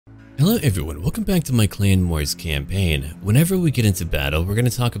Hello everyone, welcome back to my Clan Wars campaign. Whenever we get into battle, we're going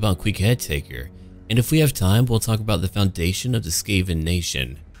to talk about Queek Headtaker, and if we have time, we'll talk about the foundation of the Skaven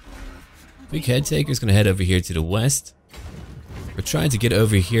nation. Queek Headtaker is going to head over here to the west. We're trying to get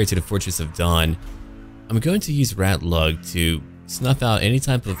over here to the Fortress of Dawn. I'm going to use Ratlug to snuff out any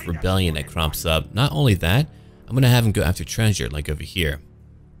type of rebellion that crops up. Not only that, I'm going to have him go after treasure, like over here.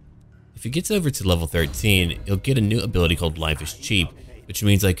 If he gets over to level 13, he'll get a new ability called Life is Cheap, which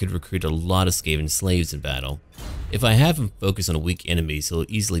means I could recruit a lot of Skaven slaves in battle. If I have him focus on weak enemies, he'll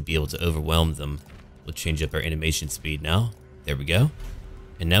easily be able to overwhelm them. We'll change up our animation speed now. There we go.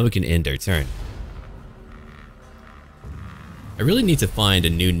 And now we can end our turn. I really need to find a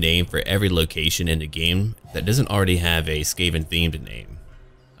new name for every location in the game that doesn't already have a Skaven themed name.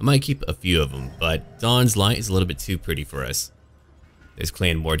 I might keep a few of them, but Dawn's Light is a little bit too pretty for us. There's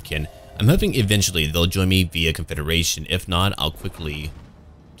Clan Mordkin. I'm hoping eventually they'll join me via Confederation. If not, I'll quickly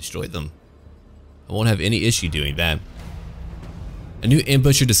destroy them. I won't have any issue doing that. A new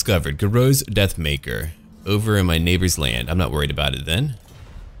ambusher discovered, Garrow's Deathmaker, over in my neighbor's land. I'm not worried about it then.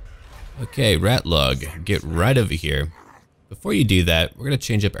 Okay, Ratlug, get right over here. Before you do that, we're going to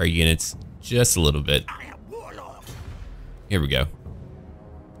change up our units just a little bit. Here we go.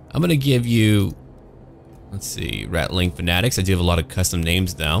 I'm going to give you, let's see, Ratling Fanatics. I do have a lot of custom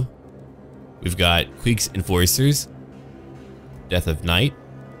names now. We've got Queek's Enforcers, Death of Night.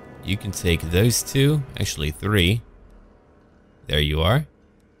 You can take those two, actually three. There you are.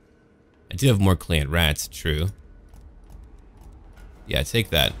 I do have more clan rats, true. Yeah, take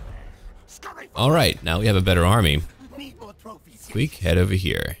that. Alright, now we have a better army. Queek, head over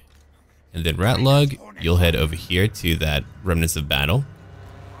here. And then Ratlug, you'll head over here to that Remnants of Battle.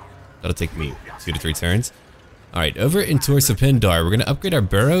 That'll take me 2 to 3 turns. Alright, over in Torsa Pindar, we're going to upgrade our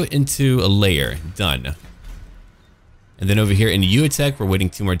burrow into a lair. Done. And then over here in Uatech, we're waiting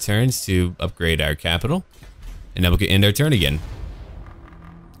 2 more turns to upgrade our capital. And now we can end our turn again.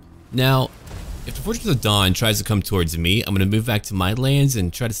 Now, if the Fortress of Dawn tries to come towards me, I'm going to move back to my lands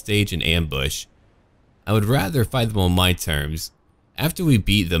and try to stage an ambush. I would rather fight them on my terms. After we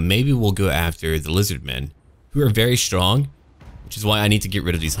beat them, maybe we'll go after the Lizardmen, who are very strong, which is why I need to get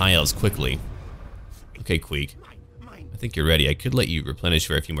rid of these high elves quickly. Okay, Queek. I think you're ready. I could let you replenish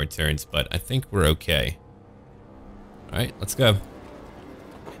for a few more turns, but I think we're okay. Alright, let's go.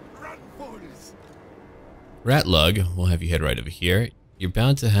 Ratlug, we'll have you head right over here. You're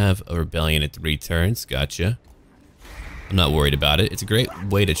bound to have a rebellion at 3 turns. Gotcha. I'm not worried about it. It's a great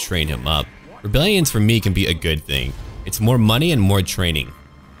way to train him up. Rebellions for me can be a good thing. It's more money and more training.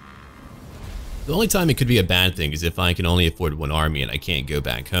 The only time it could be a bad thing is if I can only afford 1 army and I can't go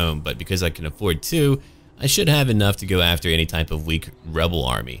back home, but because I can afford 2, I should have enough to go after any type of weak rebel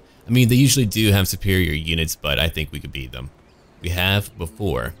army. I mean, they usually do have superior units, but I think we could beat them. We have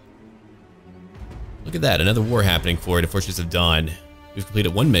before. Look at that, another war happening for the Fortress of Dawn. We've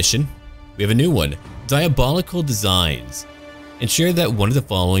completed 1 mission. We have a new one. Diabolical Designs. Ensure that one of the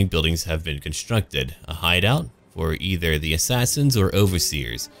following buildings have been constructed. A hideout for either the assassins or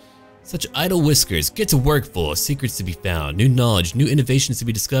overseers. Such idle whiskers, get to work full, secrets to be found, new knowledge, new innovations to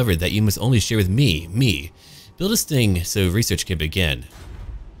be discovered that you must only share with me. Build a sting so research can begin.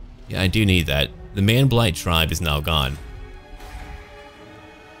 Yeah, I do need that. The Man Blight tribe is now gone.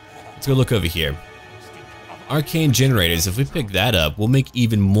 Let's go look over here. Arcane generators, if we pick that up, we'll make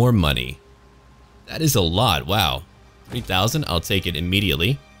even more money. That is a lot, wow. 3,000, I'll take it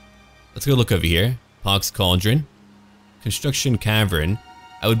immediately. Let's go look over here. Pox Cauldron. Construction Cavern.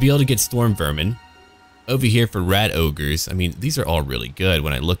 I would be able to get Storm Vermin. Over here for Rat Ogres. I mean, these are all really good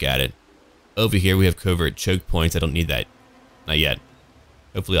when I look at it. Over here we have Covert Choke Points. I don't need that. Not yet.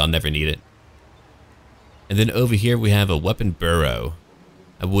 Hopefully I'll never need it. And then over here we have a Weapon Burrow.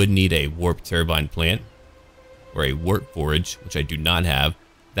 I would need a Warp Turbine Plant. Or a Warp Forge, which I do not have.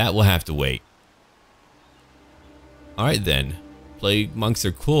 That will have to wait. Alright then. Plague Monks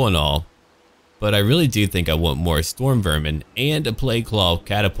are cool and all. But I really do think I want more Storm Vermin and a Plague Claw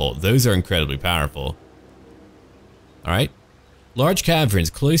Catapult. Those are incredibly powerful. Alright. Large caverns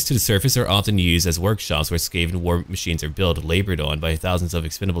close to the surface are often used as workshops where Skaven war machines are built, labored on by thousands of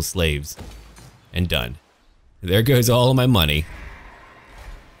expendable slaves. And done. There goes all of my money.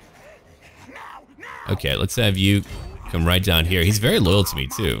 Okay, let's have you come right down here. He's very loyal to me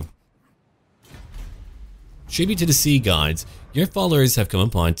too. Tribute to the sea gods. Your followers have come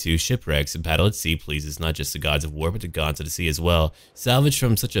upon 2 shipwrecks. A battle at sea pleases not just the gods of war, but the gods of the sea as well. Salvage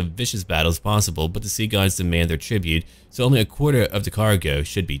from such a vicious battle is possible, but the sea gods demand their tribute, so only a quarter of the cargo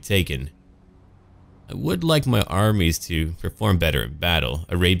should be taken. I would like my armies to perform better in battle.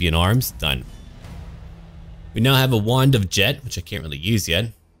 Arabian arms, done. We now have a Wand of Jet, which I can't really use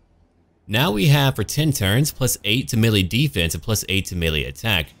yet. Now we have for 10 turns, plus 8 to melee defense and plus 8 to melee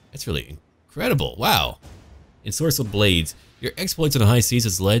attack. That's really incredible. Wow. Ensorcelled Blades. Your exploits on the high seas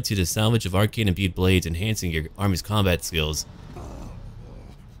has led to the salvage of arcane imbued blades, enhancing your army's combat skills.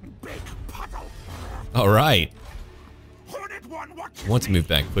 Alright. I want to move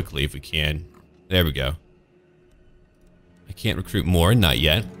back quickly if we can. There we go. I can't recruit more, not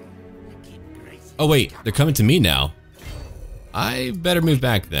yet. Oh wait, they're coming to me now. I better move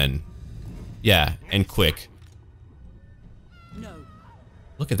back then. Yeah, and quick.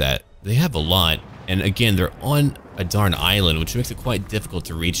 Look at that. They have a lot. And again, they're on a darn island, which makes it quite difficult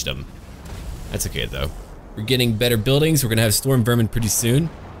to reach them. That's okay though. We're getting better buildings. We're gonna have storm vermin pretty soon.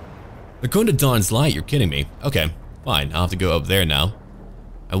 They're going to Dawn's Light, you're kidding me. Okay, fine, I'll have to go up there now.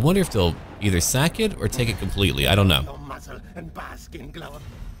 I wonder if they'll either sack it or take it completely, I don't know.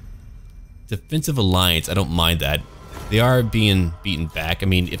 Defensive Alliance, I don't mind that. They are being beaten back. I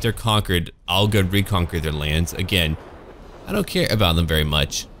mean, if they're conquered, I'll go reconquer their lands. Again, I don't care about them very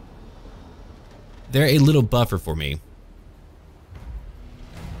much. They're a little buffer for me.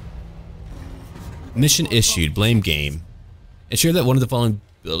 Mission issued, blame game. Ensure that one of the following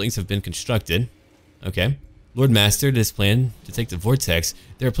buildings have been constructed. Okay. Lord Master, this plan to take the Vortex.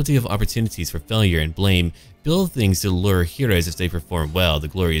 There are plenty of opportunities for failure and blame. Build things to lure heroes. If they perform well, the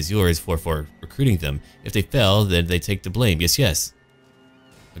glory is yours for recruiting them. If they fail, then they take the blame. Yes, yes.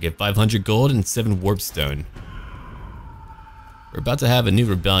 Okay, 500 gold and 7 warpstone. We're about to have a new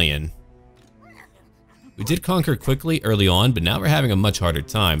rebellion. We did conquer quickly early on, but now we're having a much harder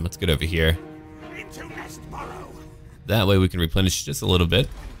time. Let's get over here. That way we can replenish just a little bit.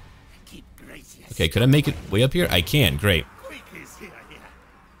 Okay, could I make it way up here? I can, great.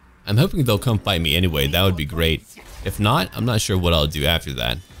 I'm hoping they'll come fight me anyway, that would be great. If not, I'm not sure what I'll do after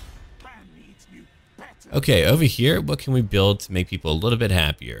that. Okay, over here, what can we build to make people a little bit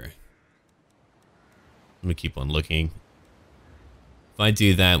happier? Let me keep on looking. If I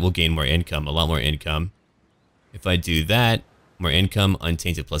do that, we'll gain more income, a lot more income. If I do that, more income,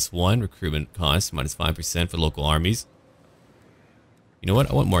 untainted +1, recruitment cost -5% for local armies. You know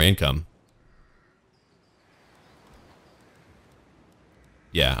what? I want more income.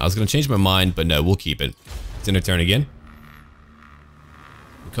 Yeah, I was going to change my mind, but no, we'll keep it. It's in our turn again.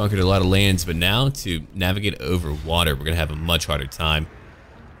 We conquered a lot of lands, but now to navigate over water, we're going to have a much harder time.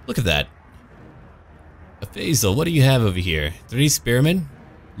 Look at that. Aphazel, what do you have over here? 3 spearmen,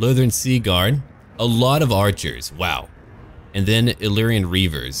 Lothern Sea Guard, a lot of archers, wow. And then Illyrian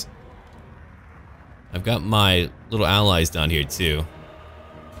Reavers. I've got my little allies down here too.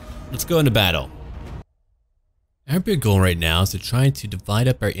 Let's go into battle. Our big goal right now is to try to divide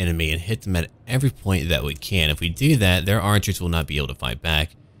up our enemy and hit them at every point that we can. If we do that, their archers will not be able to fight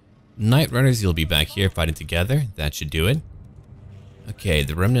back. Night Runners, you'll be back here fighting together. That should do it. Okay,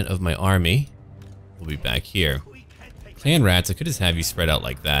 the remnant of my army will be back here. Clan Rats, I could just have you spread out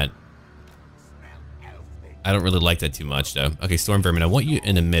like that. I don't really like that too much though. Okay, Storm Vermin, I want you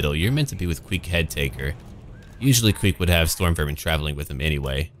in the middle. You're meant to be with Queek Headtaker. Usually Queek would have Storm Vermin traveling with him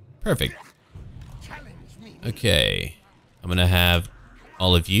anyway. Perfect. Okay, I'm gonna have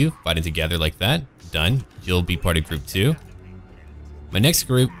all of you fighting together like that. Done. You'll be part of group 2. My next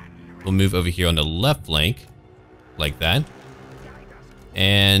group will move over here on the left flank, like that.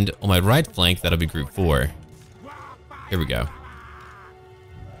 And on my right flank, that'll be group 4. Here we go.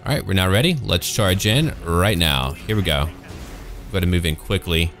 Alright, we're now ready. Let's charge in right now. Here we go. We've got to move in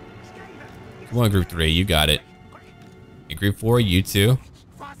quickly. Come on, group 3, you got it. And group 4, you too.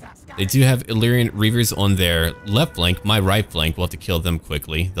 They do have Illyrian Reavers on their left flank. My right flank, we'll have to kill them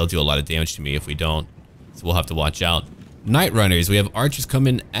quickly. They'll do a lot of damage to me if we don't. So we'll have to watch out. Night Runners, we have archers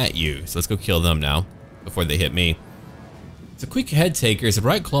coming at you. So let's go kill them now before they hit me. So Queek Headtaker is a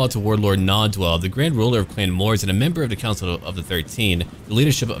right claw to Warlord Nodwell, the Grand Ruler of Clan Moors and a member of the Council of the 13, the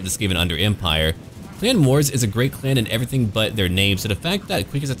leadership of the Skaven Under Empire. Clan Moors is a great clan in everything but their name, so the fact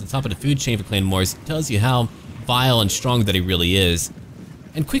that Queek is at the top of the food chain for Clan Moors tells you how vile and strong that he really is.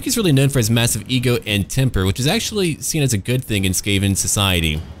 And Queek is really known for his massive ego and temper, which is actually seen as a good thing in Skaven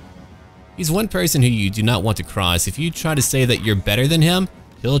society. He's one person who you do not want to cross. If you try to say that you're better than him,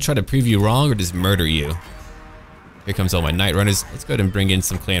 he'll try to prove you wrong or just murder you. Here comes all my Night Runners. Let's go ahead and bring in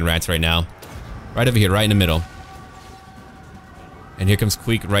some Clan Rats right now. Right over here, right in the middle. And here comes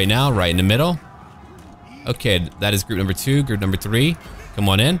Queek right now, right in the middle. Okay, that is group number 2. Group number 3, come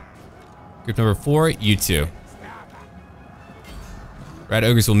on in. Group number 4, you two. Rat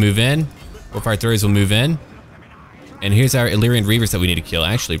Ogres will move in. Warfire Throwers will move in. And here's our Illyrian Reavers that we need to kill.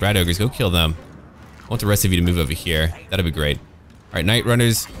 Actually, Rat Ogres, go kill them. I want the rest of you to move over here. That'll be great. Alright, Night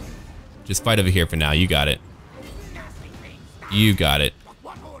Runners, just fight over here for now. You got it. You got it.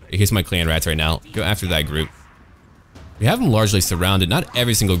 Here's my clan rats right now. Go after that group. We have them largely surrounded. Not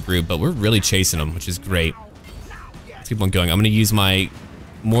every single group, but we're really chasing them, which is great. Let's keep on going. I'm going to use my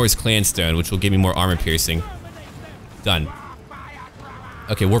Moore's Clan Stone, which will give me more armor piercing. Done.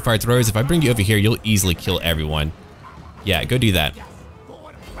 Okay, Warfire Throwers, if I bring you over here, you'll easily kill everyone. Yeah, go do that.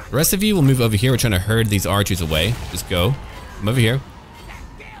 The rest of you will move over here. We're trying to herd these archers away. Just go. Come over here.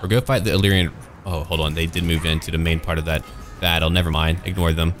 Or go fight the Illyrian. Oh, hold on. They did move into the main part of that battle. Never mind.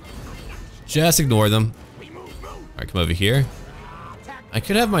 Ignore them. Just ignore them. Alright, come over here. I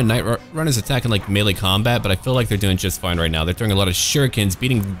could have my Night Runners attack in like melee combat, but I feel like they're doing just fine right now. They're throwing a lot of shurikens,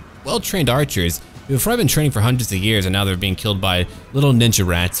 beating well-trained archers who have probably been training for hundreds of years, and now they're being killed by little ninja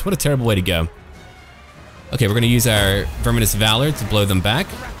rats. What a terrible way to go. Okay, we're going to use our Verminous Valor to blow them back.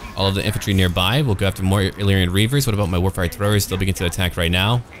 All of the infantry nearby. We'll go after more Illyrian Reavers. What about my Warfire Throwers? They'll begin to attack right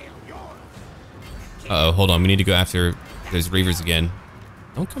now. Uh-oh, hold on. We need to go after those Reavers again.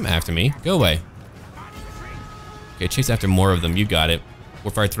 Don't come after me. Go away. Okay, chase after more of them. You got it.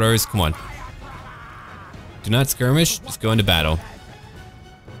 Warfire Throwers, come on. Do not skirmish. Just go into battle.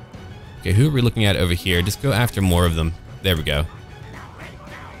 Okay, who are we looking at over here? Just go after more of them. There we go.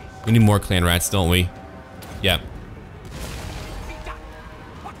 We need more clan rats, don't we? Yep.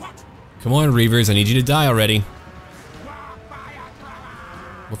 Come on, Reavers, I need you to die already.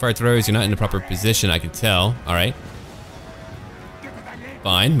 Warfire Throwers, you're not in the proper position, I can tell. Alright.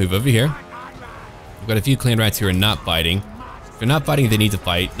 Fine, move over here. We've got a few clan rats who are not fighting. If they're not fighting, they need to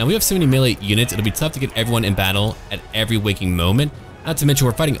fight. Now, we have so many melee units, it'll be tough to get everyone in battle at every waking moment. Not to mention,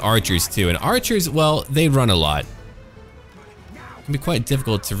 we're fighting archers, too. And archers, well, they run a lot. It can be quite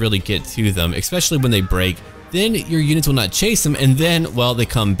difficult to really get to them, especially when they break. Then your units will not chase them, and then, well, they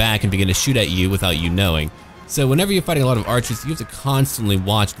come back and begin to shoot at you without you knowing. So whenever you're fighting a lot of archers, you have to constantly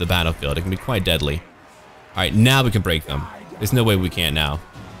watch the battlefield. It can be quite deadly. Alright, now we can break them. There's no way we can't now.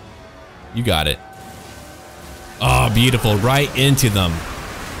 You got it. Oh, beautiful. Right into them.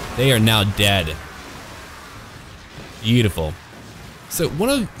 They are now dead. Beautiful. So one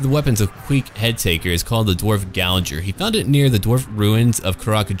of the weapons of Queek Headtaker is called the Dwarf Gouger. He found it near the dwarf ruins of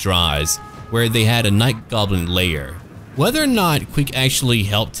Krog-Gar, where they had a night goblin lair. Whether or not Queek actually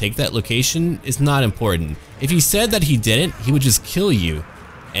helped take that location is not important. If he said that he didn't, he would just kill you.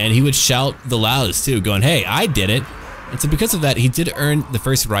 And he would shout the loudest too, going, hey, I did it. And so because of that, he did earn the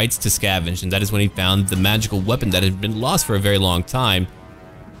first rights to scavenge, and that is when he found the magical weapon that had been lost for a very long time,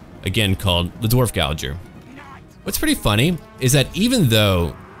 again called the Dwarf Gouger. What's pretty funny is that even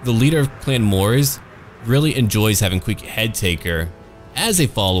though the leader of Clan Moors really enjoys having Queek Headtaker as a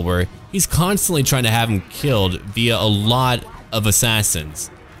follower, he's constantly trying to have him killed via a lot of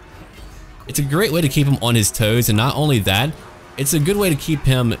assassins. It's a great way to keep him on his toes, and not only that, it's a good way to keep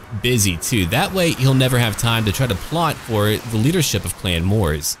him busy too. That way he'll never have time to try to plot for the leadership of Clan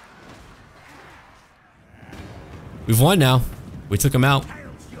Moors. We've won now. We took him out.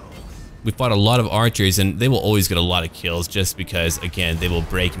 We fought a lot of archers, and they will always get a lot of kills just because, again, they will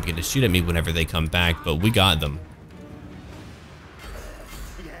break and begin to shoot at me whenever they come back, but we got them.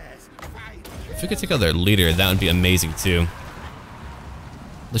 If we could take out their leader, that would be amazing too.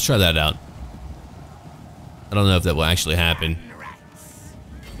 Let's try that out. I don't know if that will actually happen.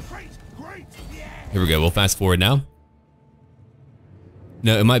 Here we go, we'll fast forward now.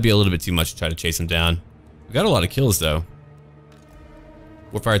 No, it might be a little bit too much to try to chase him down. We got a lot of kills though.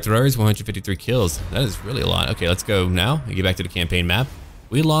 Warfire Throwers, 153 kills. That is really a lot. Okay, let's go now and get back to the campaign map.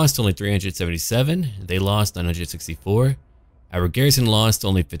 We lost only 377. They lost 964. Our garrison lost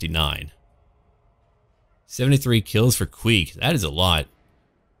only 59. 73 kills for Queek. That is a lot.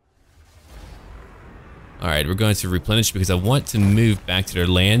 Alright, we're going to replenish because I want to move back to their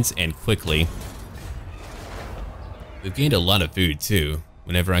lands and quickly. We've gained a lot of food too.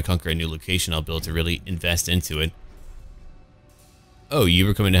 Whenever I conquer a new location, I'll be able to really invest into it. Oh, you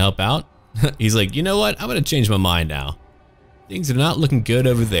were coming to help out? He's like, you know what? I'm gonna change my mind now. Things are not looking good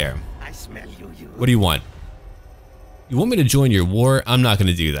over there. I smell you. What do you want? You want me to join your war? I'm not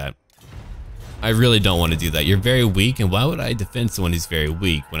gonna do that. I really don't want to do that. You're very weak, and why would I defend someone who's very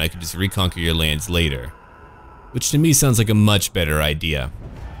weak when I could just reconquer your lands later? Which to me sounds like a much better idea.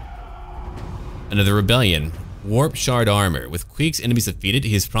 Another rebellion. Warp Shard Armor. With Queek's enemies defeated,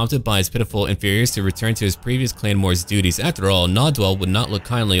 he is prompted by his pitiful inferiors to return to his previous Clan Moor's duties. After all, Nodwell would not look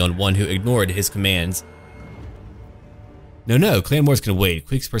kindly on one who ignored his commands. No, Clan Moors can wait.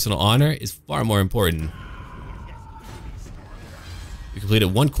 Queek's personal honor is far more important. We completed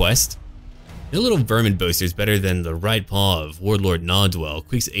one quest. No little vermin boaster is better than the right paw of Warlord Nodwell.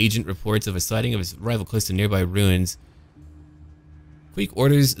 Queek's agent reports of a sighting of his rival close to nearby ruins. Queek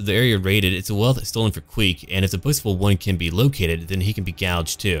orders the area raided. It's a wealth stolen for Queek, and if the boastful one can be located, then he can be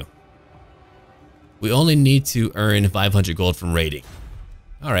gouged too. We only need to earn 500 gold from raiding.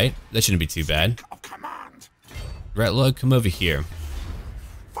 Alright, that shouldn't be too bad. Ratlug, come over here.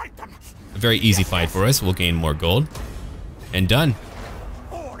 A very easy fight for us. We'll gain more gold. And done.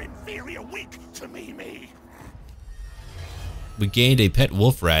 We gained a pet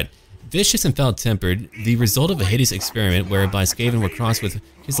wolf rat. Vicious and foul-tempered, the result of a hideous experiment whereby Skaven were crossed with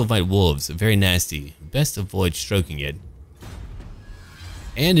Kisleviate wolves. Very nasty. Best avoid stroking it.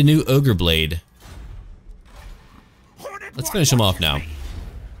 And a new ogre blade. Let's finish him off now.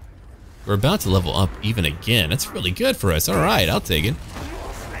 We're about to level up even again. That's really good for us. Alright, I'll take it.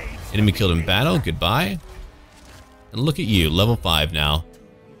 Enemy killed in battle. Goodbye. And look at you, level 5 now.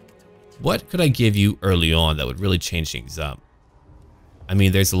 What could I give you early on that would really change things up? I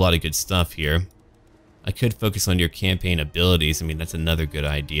mean, there's a lot of good stuff here. I could focus on your campaign abilities. I mean, that's another good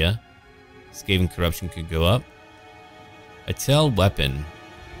idea. Skaven corruption could go up. A tail weapon.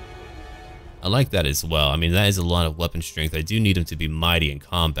 I like that as well. I mean, that is a lot of weapon strength. I do need him to be mighty in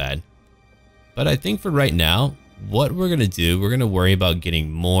combat. But I think for right now, what we're going to do, we're going to worry about getting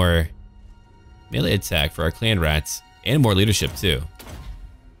more melee attack for our clan rats and more leadership too.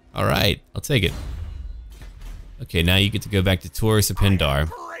 Alright, I'll take it. Okay, now you get to go back to Tor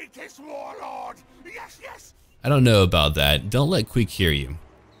Sapindar. I don't know about that. Don't let Queek hear you.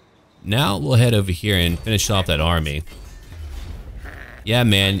 Now we'll head over here and finish off that army. Yeah,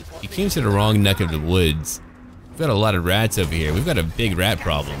 man, you came to the wrong neck of the woods. We've got a lot of rats over here. We've got a big rat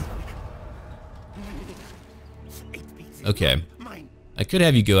problem. Okay. I could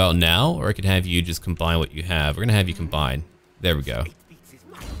have you go out now, or I could have you just combine what you have. We're gonna have you combine. There we go.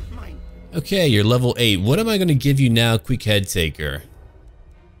 Okay, you're level 8. What am I gonna give you now, Queek Headtaker?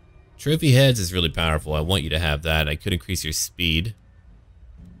 Trophy heads is really powerful. I want you to have that. I could increase your speed.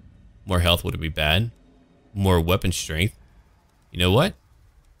 More health wouldn't be bad. More weapon strength. You know what?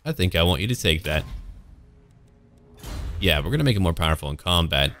 I think I want you to take that. Yeah, we're gonna make it more powerful in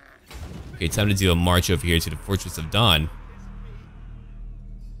combat. Okay, time to do a march over here to the Fortress of Dawn.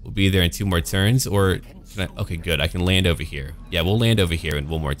 We'll be there in 2 more turns, or can I, okay, good. I can land over here. Yeah, we'll land over here in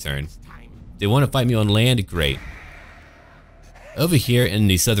 1 more turn. They want to fight me on land? Great. Over here in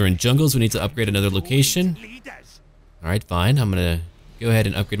the southern jungles, we need to upgrade another location. Alright, fine. I'm going to go ahead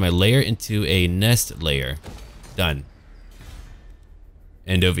and upgrade my lair into a nest lair. Done.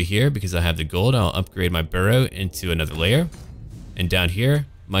 And over here, because I have the gold, I'll upgrade my burrow into another lair. And down here,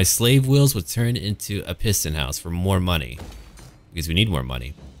 my slave wheels will turn into a piston house for more money. Because we need more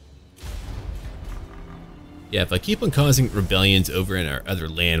money. Yeah, if I keep on causing rebellions over in our other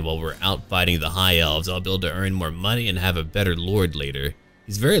land while we're out fighting the High Elves, I'll be able to earn more money and have a better lord later.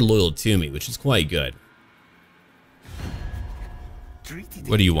 He's very loyal to me, which is quite good.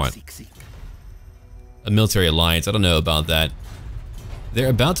 What do you want? A military alliance, I don't know about that. They're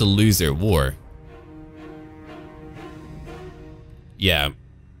about to lose their war. Yeah,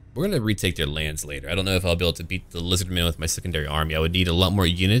 we're gonna retake their lands later. I don't know if I'll be able to beat the Lizardmen with my secondary army. I would need a lot more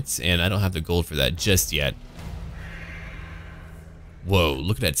units, and I don't have the gold for that just yet. Whoa,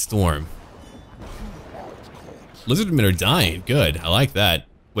 look at that storm. Lizardmen are dying. Good, I like that.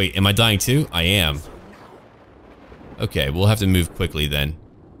 Wait, am I dying too? I am. Okay, we'll have to move quickly then.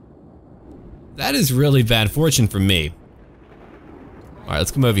 That is really bad fortune for me. Alright,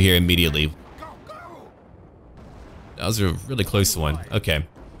 let's come over here immediately. That was a really close one. Okay.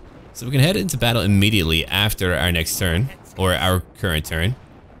 So we can head into battle immediately after our next turn, or our current turn.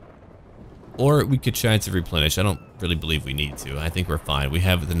 Or we could try to replenish. I don't really believe we need to. I think we're fine. We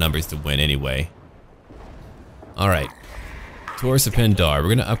have the numbers to win anyway. Alright. Tor Sapindar. We're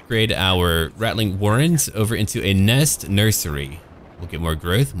going to upgrade our Rattling Warrens over into a Nest Nursery. We'll get more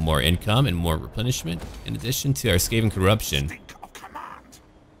growth, more income, and more replenishment, in addition to our Skaven corruption.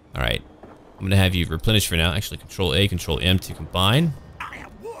 Alright. I'm going to have you replenish for now. Actually, Control A, Control M to combine.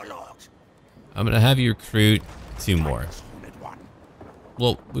 I'm going to have you recruit 2 more.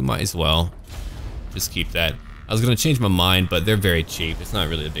 Well, we might as well just keep that. I was going to change my mind, but they're very cheap. It's not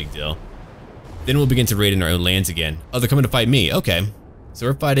really a big deal. Then we'll begin to raid in our own lands again. Oh, they're coming to fight me. Okay. So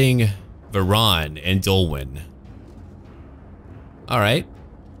we're fighting Varan and Dolwyn. Alright.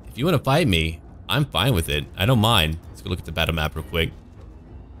 If you want to fight me, I'm fine with it. I don't mind. Let's go look at the battle map real quick.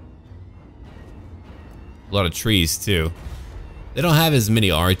 A lot of trees, too. They don't have as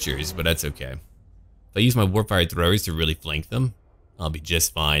many archers, but that's okay. If I use my warfire throwers to really flank them, I'll be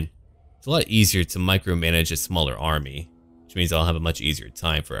just fine. It's a lot easier to micromanage a smaller army, which means I'll have a much easier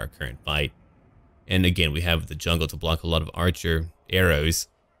time for our current fight. And again, we have the jungle to block a lot of archer arrows.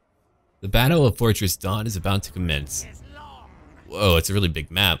 The Battle of Fortress Dawn is about to commence. Whoa, it's a really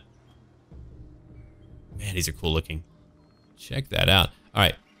big map. Man, these are cool looking. Check that out.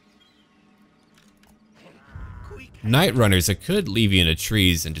 Alright. Night Runners, I could leave you in the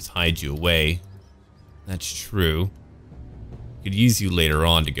trees and just hide you away. That's true. Could use you later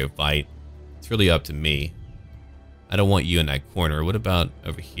on to go fight. It's really up to me. I don't want you in that corner. What about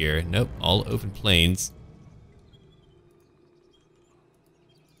over here? Nope, all open plains.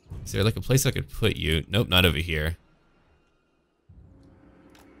 Is there like a place I could put you? Nope, not over here.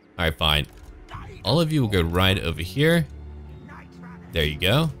 Alright, fine. All of you will go right over here. There you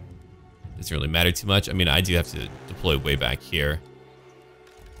go. Doesn't really matter too much. I mean, I do have to deploy way back here.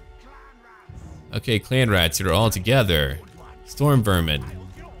 Okay, clan rats, you're all together. Storm vermin.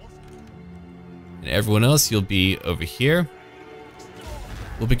 And everyone else, you'll be over here.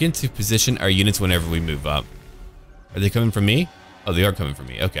 We'll begin to position our units whenever we move up. Are they coming from me? Oh, they are coming from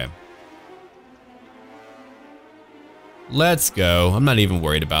me. Okay. Let's go. I'm not even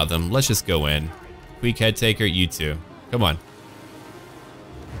worried about them. Let's just go in. Queek, Headtaker, you two. Come on.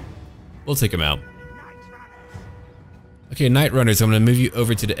 We'll take them out. Okay, Night Runners, I'm going to move you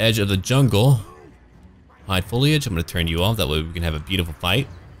over to the edge of the jungle. Hide foliage. I'm going to turn you off. That way we can have a beautiful fight.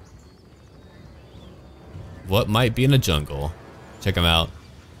 What might be in the jungle? Check them out.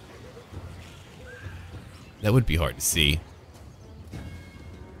 That would be hard to see.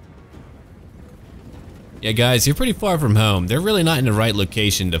 Yeah, guys, you're pretty far from home. They're really not in the right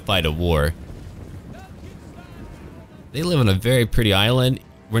location to fight a war. They live on a very pretty island.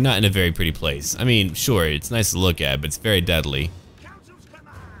 We're not in a very pretty place. I mean, sure, it's nice to look at, but it's very deadly.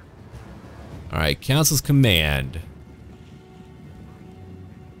 Alright, Council's Command.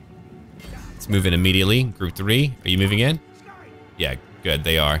 Let's move in immediately. Group 3, are you moving in? Yeah, good,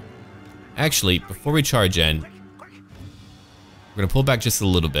 they are. Actually, before we charge in, we're gonna pull back just a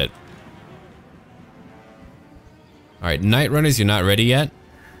little bit. Alright, Night Runners, you're not ready yet?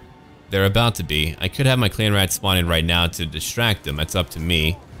 They're about to be. I could have my clan rats spawn in right now to distract them. That's up to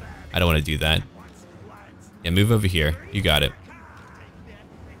me. I don't want to do that. Yeah, move over here. You got it.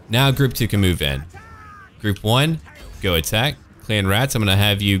 Now Group 2 can move in. Group 1, go attack. Clan rats, I'm going to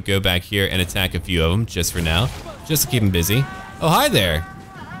have you go back here and attack a few of them just for now. Just to keep them busy. Oh, hi there.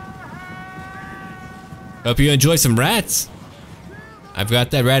 Hope you enjoy some rats. I've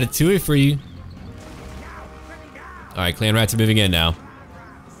got that ratatouille for you. Alright, clan rats are moving in now.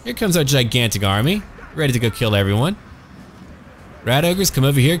 Here comes our gigantic army, ready to go kill everyone. Rat ogres, come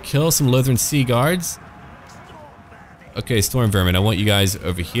over here, kill some Lothran sea guards. Okay, storm vermin, I want you guys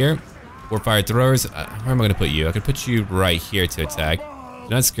over here. Warfire throwers, where am I gonna put you? I could put you right here to attack. Do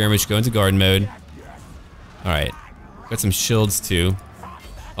not skirmish, go into guard mode. Alright, got some shields too.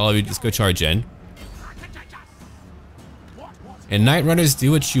 All of you just go charge in. And Night Runners,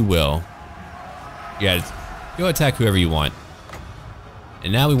 do what you will. Yeah, go attack whoever you want.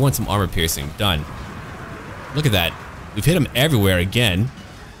 And now we want some armor piercing. Done. Look at that. We've hit them everywhere again.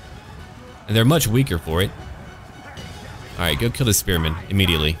 And they're much weaker for it. Alright, go kill the spearman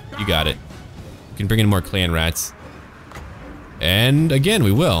immediately. You got it. We can bring in more clan rats. And again,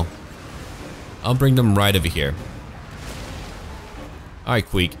 we will. I'll bring them right over here. Alright,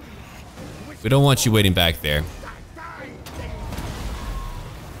 Queek. We don't want you waiting back there.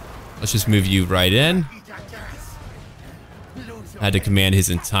 Let's just move you right in. Had to command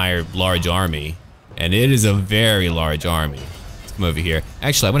his entire large army. And it is a very large army. Let's come over here.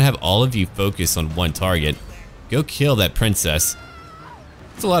 Actually, I'm gonna have all of you focus on one target. Go kill that princess.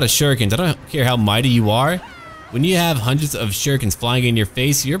 It's a lot of shurikens. I don't care how mighty you are. When you have hundreds of shurikens flying in your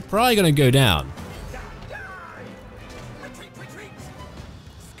face, you're probably gonna go down.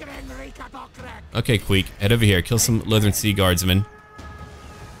 Okay, Queek, head over here. Kill some Lothran Sea Guardsmen.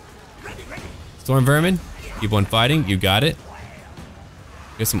 Storm vermin, keep on fighting. You got it.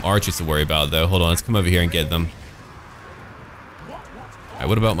 Got some archers to worry about though. Hold on, let's come over here and get them. Alright,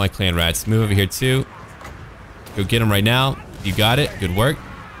 what about my clan rats? Move over here too. Go get them right now. You got it. Good work.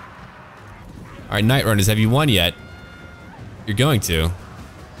 Alright, Night Runners, have you won yet? You're going to.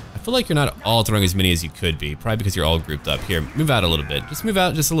 I feel like you're not all throwing as many as you could be. Probably because you're all grouped up. Here, move out a little bit. Just move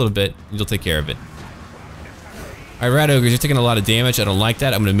out just a little bit and you'll take care of it. Alright, Rat Ogres, you're taking a lot of damage. I don't like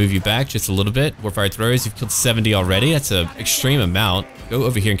that. I'm going to move you back just a little bit. Warfire Throwers, you've killed 70 already. That's an extreme amount. Go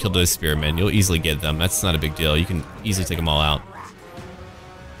over here and kill those spearmen. You'll easily get them. That's not a big deal. You can easily take them all out.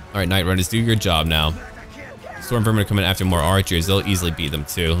 Alright, Night Runners, do your job now. Storm Vermin are coming after more archers. They'll easily beat them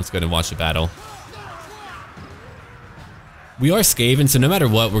too. Let's go ahead and watch the battle. We are Skaven, so no matter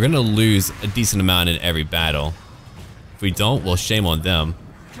what, we're going to lose a decent amount in every battle. If we don't, well, shame on them.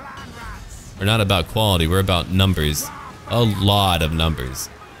 We're not about quality, we're about numbers. A lot of numbers.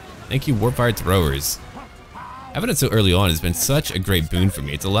 Thank you, Warfire Throwers. Having it so early on has been such a great boon for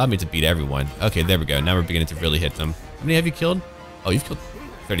me. It's allowed me to beat everyone. Okay, there we go. Now we're beginning to really hit them. How many have you killed? Oh, you've killed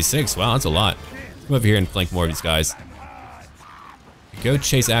 36. Wow, that's a lot. Come over here and flank more of these guys. Go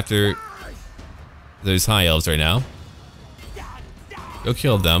chase after those high elves right now. Go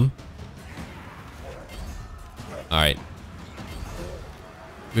kill them. Alright.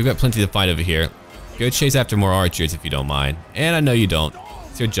 We've got plenty to fight over here. Go chase after more archers if you don't mind. And I know you don't.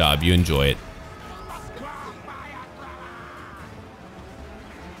 It's your job. You enjoy it.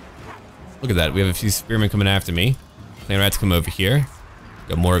 Look at that. We have a few spearmen coming after me. Clan rats come over here.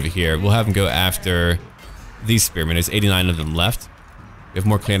 Got more over here. We'll have them go after these spearmen. There's 89 of them left. We have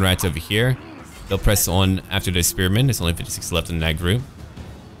more clan rats over here. They'll press on after the spearmen. There's only 56 left in that group.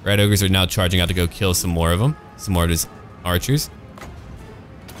 Red ogres are now charging out to go kill some more of them. Some more of these archers.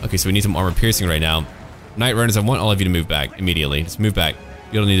 Okay, so we need some armor piercing right now. Night runners, I want all of you to move back immediately. Just move back.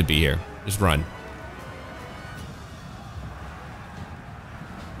 You don't need to be here. Just run.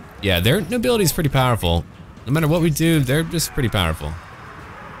 Yeah, their nobility is pretty powerful. No matter what we do, they're just pretty powerful.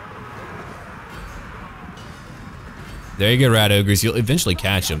 There you go, rat ogres. You'll eventually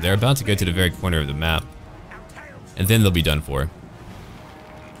catch them. They're about to go to the very corner of the map. And then they'll be done for.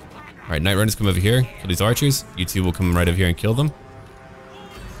 Alright, night runners come over here. Kill these archers. You two will come right over here and kill them.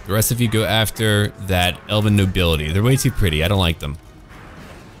 The rest of you go after that elven nobility. They're way too pretty. I don't like them.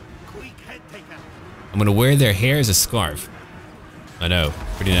 I'm gonna wear their hair as a scarf. I know.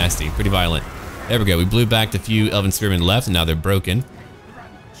 Pretty nasty. Pretty violent. There we go. We blew back the few elven spearmen left, and now they're broken.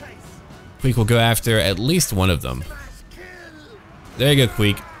 Queek will go after at least one of them. There you go,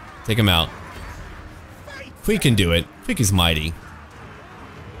 Queek. Take him out. Queek can do it. Queek is mighty.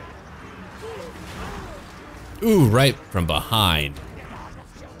 Ooh, right from behind.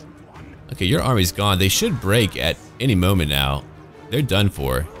 Okay, your army's gone. They should break at any moment now. They're done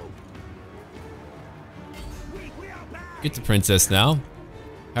for. Get the princess now.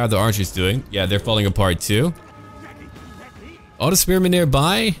 How are the archers doing? Yeah, they're falling apart too. All the spearmen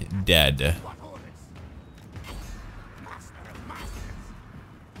nearby, dead.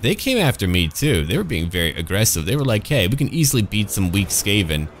 They came after me too. They were being very aggressive. They were like, hey, we can easily beat some weak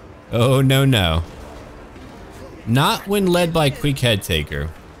Skaven. Oh, no, no. Not when led by Queek Headtaker.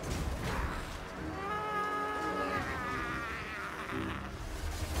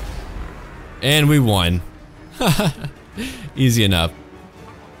 And we won. Easy enough.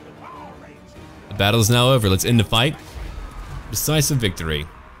 The battle's now over. Let's end the fight. Decisive victory.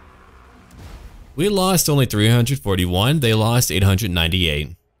 We lost only 341. They lost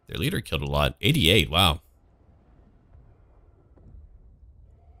 898. Their leader killed a lot. 88. Wow.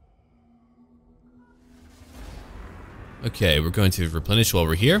 Okay, we're going to replenish while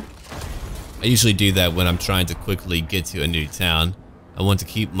we're here. I usually do that when I'm trying to quickly get to a new town. I want to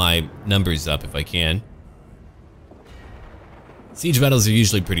keep my numbers up if I can. Siege battles are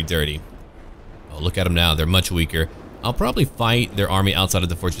usually pretty dirty. Oh, look at them now. They're much weaker. I'll probably fight their army outside of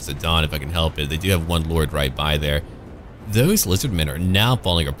the Fortress at Dawn if I can help it. They do have one lord right by there. Those Lizardmen are now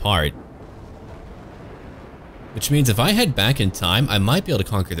falling apart. Which means if I head back in time, I might be able to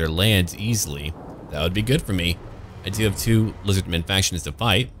conquer their lands easily. That would be good for me. I do have 2 Lizardmen factions to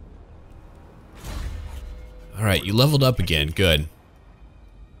fight. Alright, you leveled up again. Good.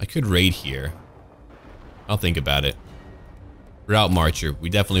 I could raid here. I'll think about it. Route Marcher. We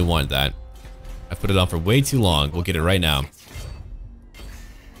definitely want that. I've put it on for way too long. We'll get it right now.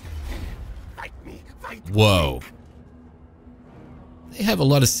 Whoa. They have a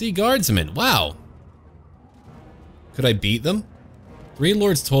lot of sea guardsmen. Wow. Could I beat them? 3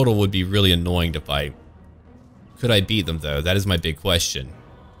 lords total would be really annoying to fight. Could I beat them though? That is my big question.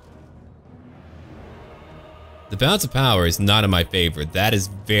 The balance of power is not in my favor. That is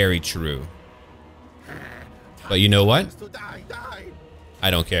very true. But you know what?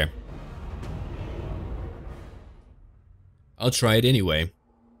 I don't care. I'll try it anyway.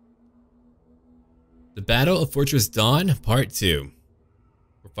 The Battle of Fortress Dawn, Part 2.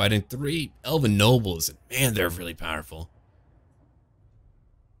 We're fighting 3 elven nobles, and man, they're really powerful.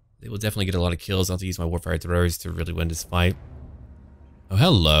 They will definitely get a lot of kills. I'll have to use my Warfire Throwers to really win this fight. Oh,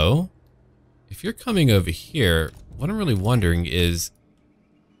 hello. If you're coming over here, what I'm really wondering is,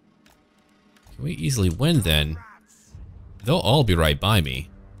 can we easily win then? They'll all be right by me.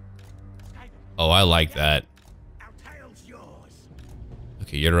 Oh, I like that.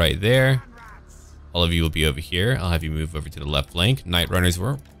 Okay, you're right there. All of you will be over here. I'll have you move over to the left flank. Night Runners,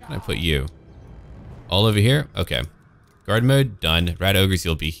 where can I put you? All over here? Okay. Guard mode, done. Rat Ogres,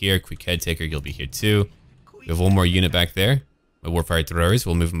 you'll be here. Queek Headtaker, you'll be here too. We have one more unit back there. My Warfire Throwers,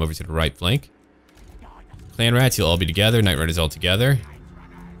 we'll move them over to the right flank. Clan Rats, you'll all be together. Night Runners all together.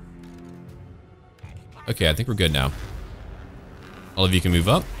 Okay, I think we're good now. All of you can move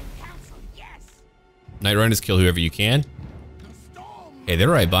up. Night Runners, kill whoever you can. Hey, they're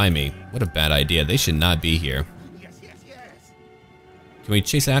right by me. What a bad idea. They should not be here. Can we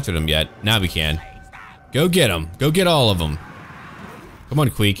chase after them yet? Now we can. Go get them. Go get all of them. Come on,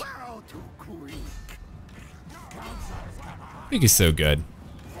 Queek. Queek is so good.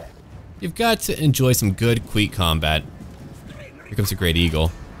 You've got to enjoy some good Queek combat. Here comes the Great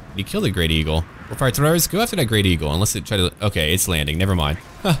Eagle. You kill the Great Eagle. Warfire Throwers, go after that Great Eagle unless it try to... Okay, it's landing. Never mind.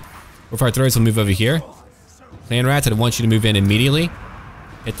 Huh. Warfire Throwers will move over here. Clan Rats, I want you to move in immediately.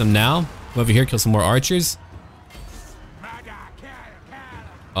 Hit them now. Come over here, kill some more archers.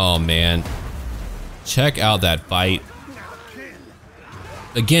 Oh, man. Check out that fight.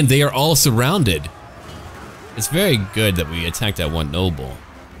 Again, they are all surrounded. It's very good that we attacked that one noble.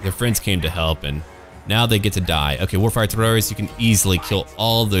 Their friends came to help, and now they get to die. Okay, Warfire Throwers, you can easily kill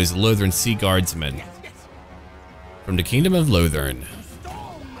all those Lothern Sea Guardsmen. From the Kingdom of Lothern.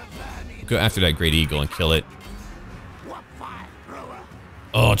 Go after that Great Eagle and kill it.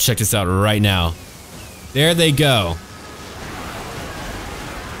 Oh, check this out right now. There they go.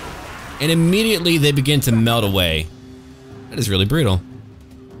 And immediately they begin to melt away. That is really brutal.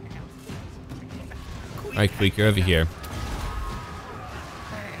 Alright, Queek, you're over here.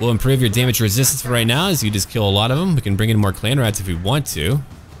 We'll improve your damage resistance for right now as you just kill a lot of them. We can bring in more clan rats if we want to.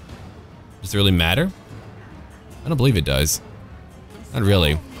 Does it really matter? I don't believe it does. Not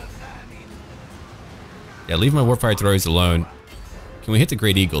really. Yeah, leave my Warfire Throwers alone. Can we hit the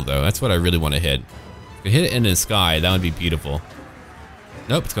Great Eagle though? That's what I really want to hit. If we hit it in the sky, that would be beautiful.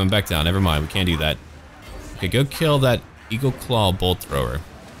 Nope, it's coming back down. Never mind, we can't do that. Okay, go kill that Eagle Claw Bolt Thrower.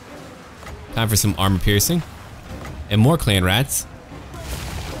 Time for some armor piercing. And more clan rats.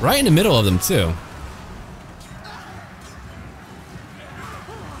 Right in the middle of them too.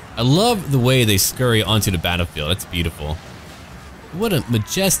 I love the way they scurry onto the battlefield. That's beautiful. What a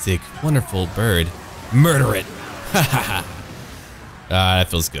majestic, wonderful bird. Murder it! Ha ha ha! That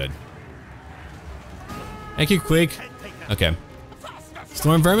feels good. Thank you, Queek. Okay.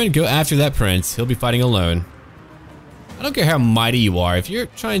 Storm Vermin, go after that prince. He'll be fighting alone. I don't care how mighty you are. If you're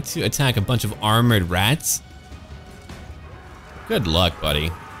trying to attack a bunch of armored rats, good luck, buddy.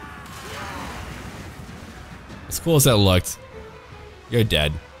 As cool as that looked, you're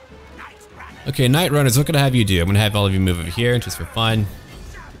dead. Okay, Night Runners, what can I have you do? I'm gonna have all of you move over here just for fun.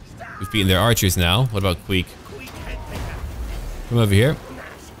 We've beaten their archers now. What about Queek? Come over here.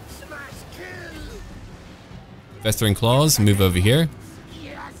 Festering Claws, move over here.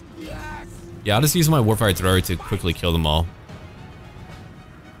 Yeah, I'll just use my Warfire Thrower to quickly kill them all.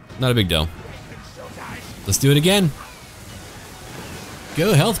 Not a big deal. Let's do it again.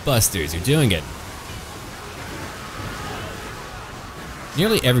 Go Health Busters, you're doing it.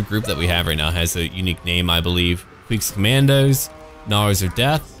 Nearly every group that we have right now has a unique name, I believe. Queek's Commandos, Gnawers of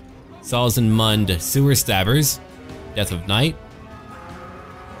Death, Salzenmund Sewer Stabbers, Death of Night.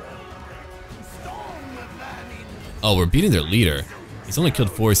 Oh, we're beating their leader. He's only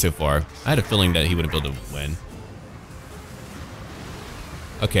killed 4 so far. I had a feeling that he would have been able to win.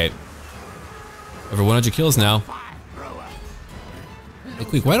 Okay. Over 100 kills now. Hey,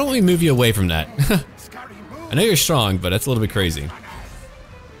 Queek, why don't we move you away from that? I know you're strong, but that's a little bit crazy.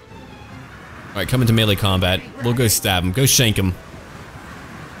 Alright, come into melee combat. We'll go stab him. Go shank him.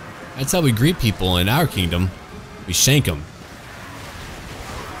 That's how we greet people in our kingdom. We shank them.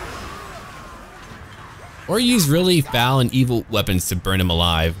 Or use really foul and evil weapons to burn him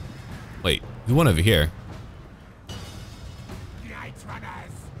alive. Wait, who won over here?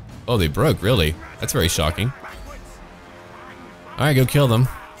 Oh, they broke, really? That's very shocking. Alright, go kill them.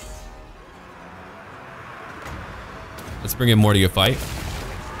 Let's bring in more to your fight.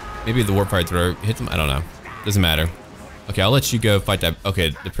 Maybe the Warfire Thrower hits them? I don't know. Doesn't matter. Okay, I'll let you go fight that.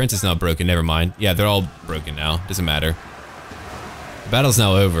 Okay, the prince is now broken, never mind. Yeah, they're all broken now. Doesn't matter. The battle's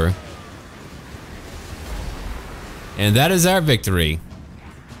now over. And that is our victory.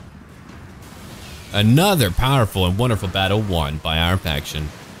 Another powerful and wonderful battle won by our faction.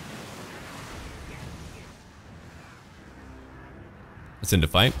 Let's end the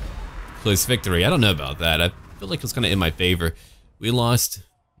fight. Close victory. I don't know about that. I feel like it's kind of in my favor. We lost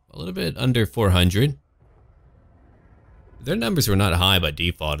a little bit under 400. Their numbers were not high by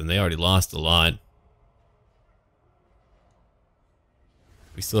default, and they already lost a lot.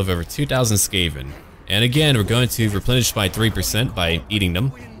 We still have over 2,000 Skaven. And again, we're going to replenish by 3% by eating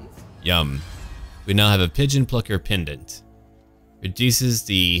them. Yum. We now have a Pigeon Plucker Pendant. Reduces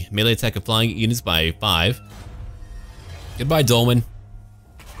the melee attack of flying units by 5. Goodbye, Dolmen.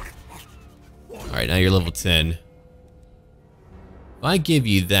 Alright, now you're level 10. If I give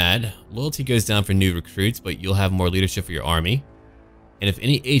you that, loyalty goes down for new recruits, but you'll have more leadership for your army. And if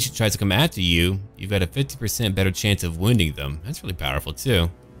any agent tries to come after you, you've got a 50% better chance of wounding them. That's really powerful too.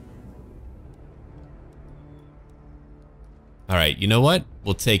 Alright, you know what?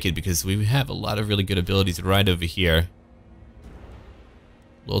 We'll take it because we have a lot of really good abilities right over here.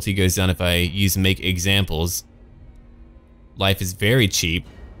 Loyalty goes down if I use make examples. Life is very cheap.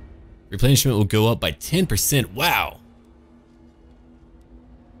 Replenishment will go up by 10%. Wow!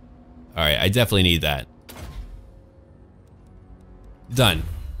 Alright, I definitely need that. Done.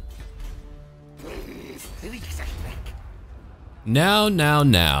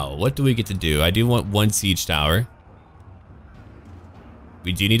 Now, what do we get to do? I do want one siege tower.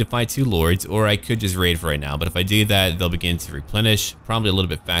 We do need to fight 2 lords, or I could just raid for right now, but if I do that, they'll begin to replenish, probably a little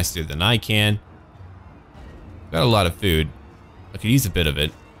bit faster than I can. Got a lot of food. I could use a bit of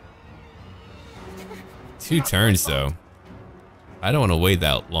it. 2 turns, though. I don't want to wait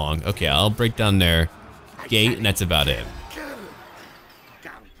that long. Okay, I'll break down their gate, and that's about it.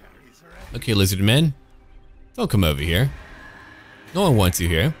 Okay, Lizardmen. Don't come over here. No one wants you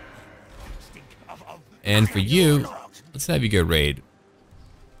here. And for you, let's have you go raid.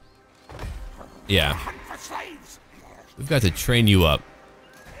 Yeah. We've got to train you up.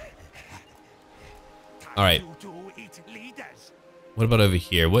 Alright. What about over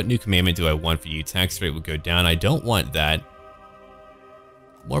here? What new commandment do I want for you? Tax rate would go down. I don't want that.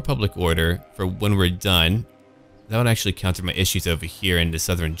 More public order for when we're done. That would actually counter my issues over here in the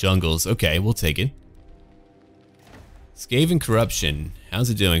southern jungles. Okay, we'll take it. Skaven corruption. How's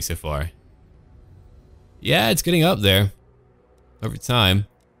it doing so far? Yeah, it's getting up there. Over time.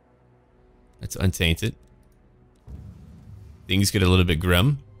 That's untainted. Things get a little bit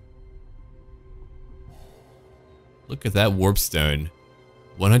grim. Look at that warp stone.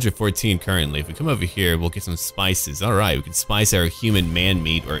 114 currently. If we come over here, we'll get some spices. Alright, we can spice our human man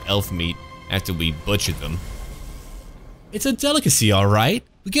meat or elf meat after we butcher them. It's a delicacy, alright.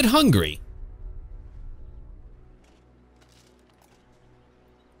 We get hungry.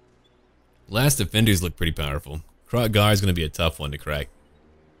 Last defenders look pretty powerful. Krog-Gar is going to be a tough one to crack.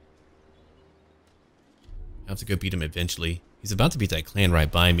 I have to go beat him eventually. He's about to beat that clan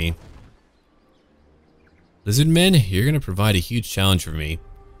right by me. Lizardmen, you're going to provide a huge challenge for me.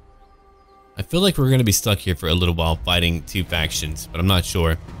 I feel like we're going to be stuck here for a little while fighting 2 factions, but I'm not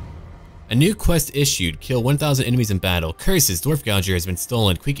sure. A new quest issued. Kill 1,000 enemies in battle. Curses. Dwarf Gouger has been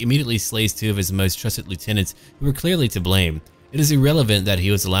stolen. Queek immediately slays 2 of his most trusted lieutenants who were clearly to blame. It is irrelevant that he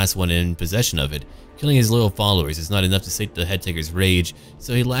was the last one in possession of it. Killing his loyal followers is not enough to sate the Headtaker's rage,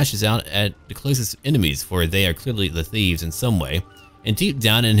 so he lashes out at the closest enemies, for they are clearly the thieves in some way. And deep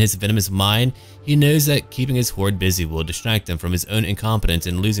down in his venomous mind, he knows that keeping his horde busy will distract them from his own incompetence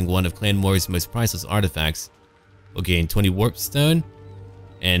in losing one of Clan War's most priceless artifacts. We'll gain 20 warp stone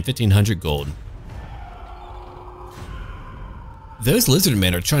and 1,500 gold. Those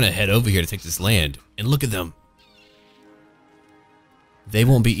Lizardmen are trying to head over here to take this land, and look at them. They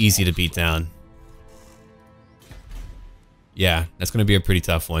won't be easy to beat down. Yeah, that's going to be a pretty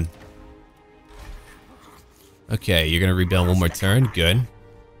tough one. Okay, you're going to rebel one more turn. Good.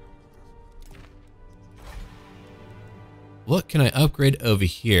 What can I upgrade over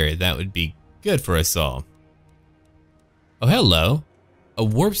here that would be good for us all? Oh, hello. A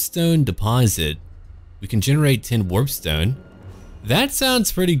warpstone deposit. We can generate 10 warpstone. That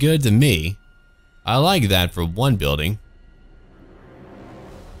sounds pretty good to me. I like that for one building.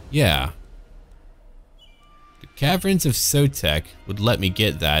 Yeah. The Caverns of Sotek would let me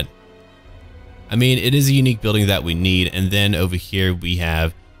get that. I mean, it is a unique building that we need, and then over here we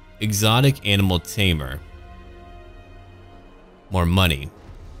have Exotic Animal Tamer. More money.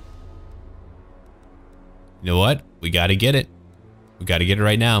 You know what? We gotta get it. We gotta get it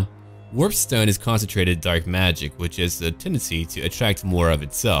right now. Warpstone is concentrated dark magic, which has a tendency to attract more of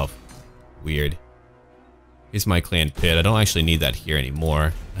itself. Weird. Here's my clan pit. I don't actually need that here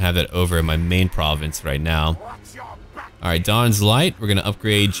anymore. I have that over in my main province right now. Alright, Dawn's Light. We're gonna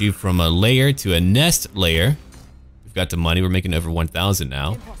upgrade you from a layer to a nest layer. We've got the money. We're making over 1,000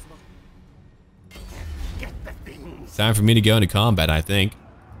 now. It's time for me to go into combat, I think.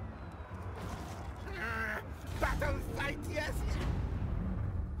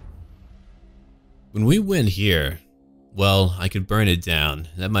 When we win here, well, I could burn it down.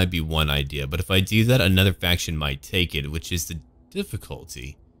 That might be one idea, but if I do that, another faction might take it, which is the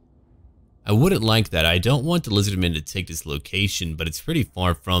difficulty. I wouldn't like that. I don't want the Lizardmen to take this location, but it's pretty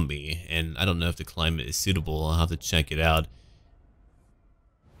far from me, and I don't know if the climate is suitable. I'll have to check it out.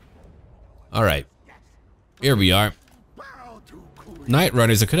 Alright. Here we are. Night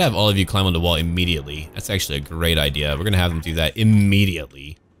Runners, I could have all of you climb on the wall immediately. That's actually a great idea. We're gonna have them do that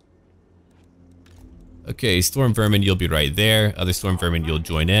immediately. Okay, Storm Vermin, you'll be right there. Other Storm Vermin, you'll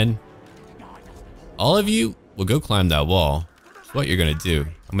join in. All of you will go climb that wall. That's what you're gonna do.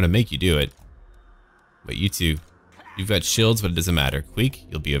 I'm gonna make you do it. But you two, you've got shields, but it doesn't matter. Queek,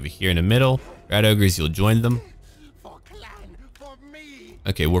 you'll be over here in the middle. Rat Ogres, you'll join them.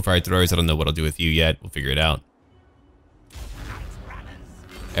 Okay, Warfire Throwers, I don't know what I'll do with you yet. We'll figure it out.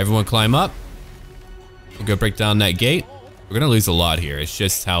 Everyone climb up. We'll go break down that gate. We're gonna lose a lot here. It's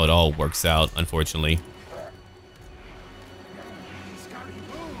just how it all works out, unfortunately.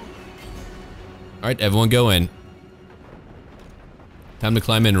 Alright, everyone go in. Time to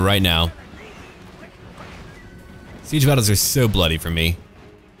climb in right now. Siege battles are so bloody for me.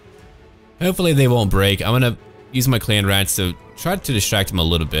 Hopefully they won't break. I'm gonna use my clan rats to try to distract them a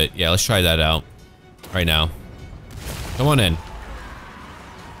little bit. Yeah, let's try that out right now. Come on in.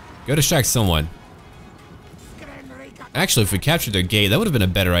 Go distract someone. Actually, if we captured their gate, that would have been a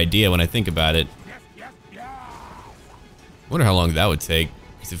better idea when I think about it. Wonder how long that would take.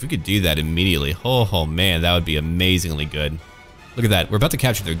 Because if we could do that immediately, oh man, that would be amazingly good. Look at that, we're about to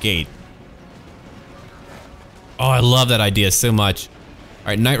capture their gate. Oh, I love that idea so much.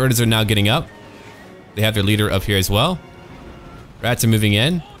 Alright, Night Riders are now getting up. They have their leader up here as well. Rats are moving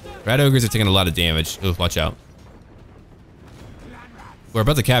in. Rat Ogres are taking a lot of damage. Oh, watch out. We're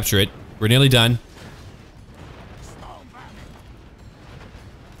about to capture it. We're nearly done.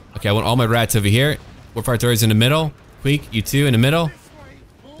 Okay, I want all my rats over here. Warfire Throwers in the middle. Queek, you two in the middle.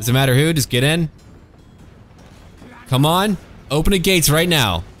 Doesn't matter who, just get in. Come on. Open the gates right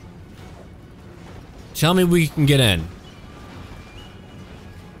now. Tell me we can get in.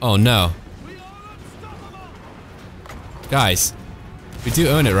 Oh no. Guys, we do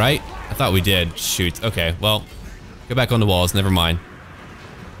own it, right? I thought we did. Shoot. Okay, well, go back on the walls. Never mind.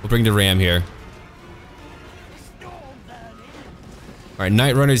 We'll bring the ram here. Alright,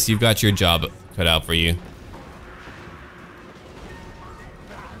 Night Runners, you've got your job cut out for you.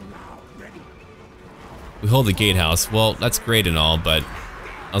 We hold the gatehouse. Well, that's great and all, but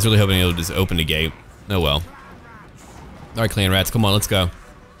I was really hoping it would just open the gate. Oh well. Alright, clan rats, come on, let's go.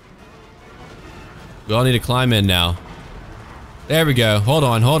 We all need to climb in now. There we go. Hold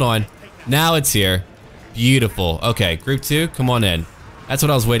on, hold on. Now it's here. Beautiful. Okay, group 2, come on in. That's what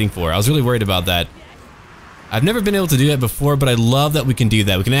I was waiting for. I was really worried about that. I've never been able to do that before, but I love that we can do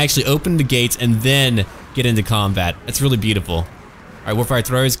that. We can actually open the gates and then get into combat. That's really beautiful. Alright, Warfire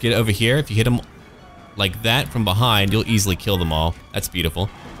Throwers, get over here. If you hit them like that from behind, you'll easily kill them all. That's beautiful.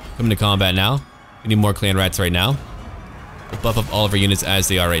 Come into combat now. We need more clan rats right now. We'll buff up all of our units as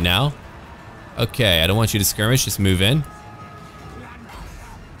they are right now. Okay, I don't want you to skirmish, just move in.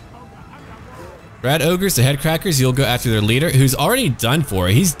 Rat Ogres, the Headcrackers, you'll go after their leader, who's already done for.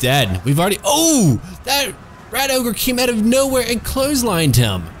 He's dead. We've already... Oh! That Rat Ogre came out of nowhere and clotheslined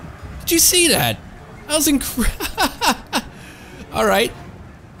him. Did you see that? That was incredible. Alright.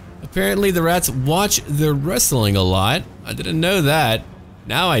 Apparently the rats watch the wrestling a lot. I didn't know that.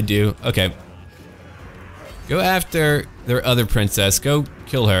 Now I do. Okay. Go after their other princess. Go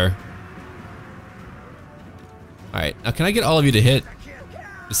kill her. Alright, now can I get all of you to hit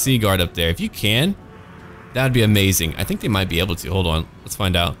the sea guard up there? If you can, that would be amazing. I think they might be able to. Hold on, let's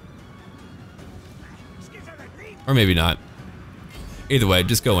find out. Or maybe not. Either way,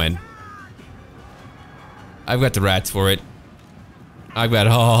 just go in. I've got the rats for it. I've got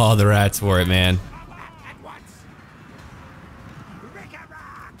all the rats for it, man.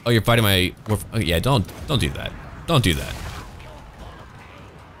 Oh, you're fighting my... Oh, yeah, don't do that. Don't do that.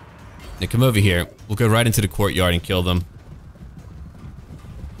 Now come over here. We'll go right into the courtyard and kill them.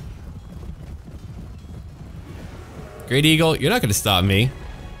 Great Eagle, you're not gonna stop me.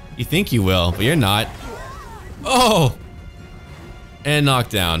 You think you will, but you're not. Oh! And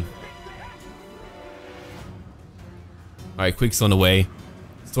knocked down. Alright, Queek's on the way.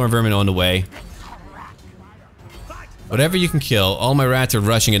 Storm Vermin on the way. Whatever you can kill, all my rats are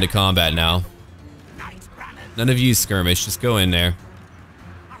rushing into combat now. None of you skirmish, just go in there.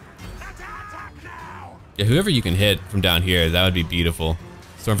 Yeah, whoever you can hit from down here, that would be beautiful.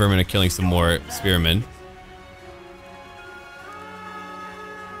 Storm Vermin are killing some more spearmen.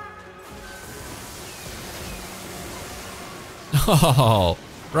 Oh,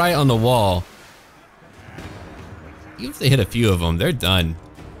 right on the wall. Even if they hit a few of them, they're done.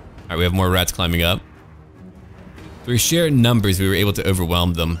 Alright, we have more rats climbing up. Through sheer numbers, we were able to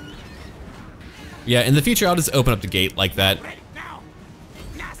overwhelm them. Yeah, in the future, I'll just open up the gate like that.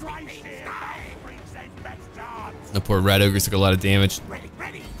 The poor rat ogres took a lot of damage.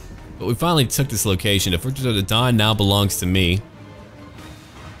 But we finally took this location. The Fortress of the Dawn now belongs to me.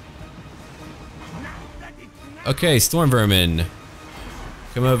 Okay, storm vermin.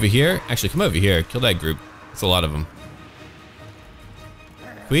 Come over here. Actually, come over here. Kill that group. That's a lot of them.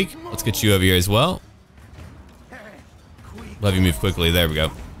 Queek, let's get you over here as well. We'll have you move quickly. There we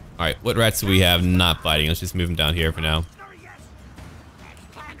go. Alright, what rats do we have not fighting? Let's just move them down here for now.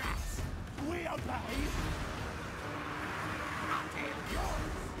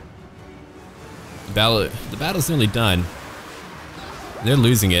 The battle's nearly done. They're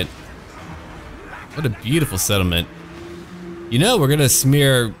losing it. What a beautiful settlement. You know, we're gonna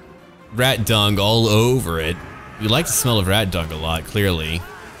smear rat dung all over it. We like the smell of rat dung a lot, clearly.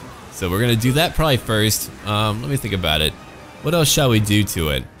 So we're gonna do that probably first. Let me think about it. What else shall we do to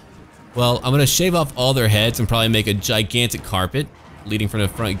it? Well, I'm gonna shave off all their heads and probably make a gigantic carpet leading from the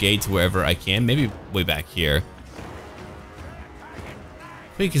front gate to wherever I can. Maybe way back here.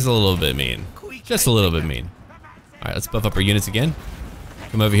 Queek is a little bit mean. Just a little bit mean. Alright, let's buff up our units again.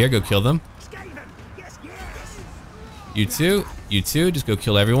 Come over here, go kill them. You two, just go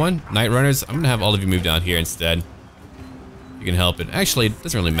kill everyone. Night Runners, I'm gonna have all of you move down here instead. You can help it. Actually, it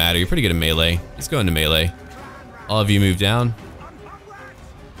doesn't really matter. You're pretty good at melee. Just go into melee. All of you move down.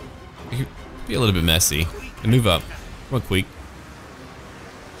 You can be a little bit messy. And move up. Come on, Queek.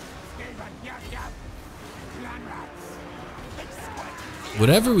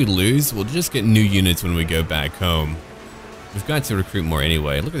 Whatever we lose, we'll just get new units when we go back home. We've got to recruit more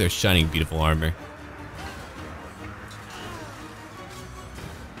anyway. Look at their shining, beautiful armor.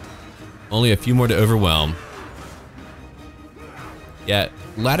 Only a few more to overwhelm. Yeah,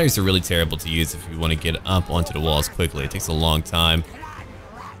 ladders are really terrible to use if you want to get up onto the walls quickly. It takes a long time.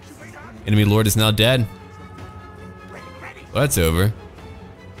 Enemy lord is now dead. Well, that's over.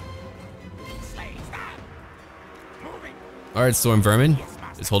 Alright, storm vermin.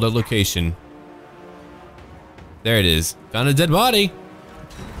 Just hold that location. There it is. Found a dead body.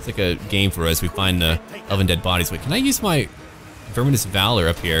 It's like a game for us. We find the elven dead bodies. Wait, can I use my verminous valor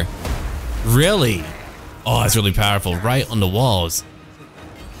up here? Really? Oh, it's really powerful. Right on the walls.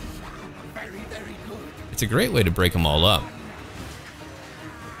 It's a great way to break them all up.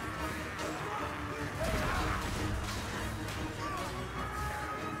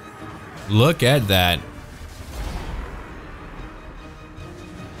 Look at that.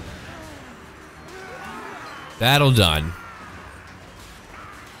 Battle done.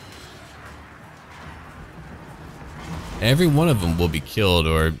 Every one of them will be killed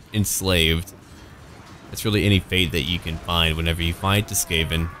or enslaved. That's really any fate that you can find whenever you fight the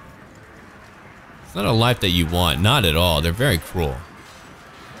Skaven. It's not a life that you want, not at all. They're very cruel.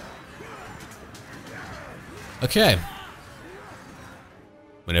 Okay.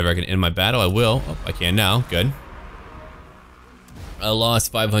 Whenever I can end my battle, I will. Oh, I can now. Good. I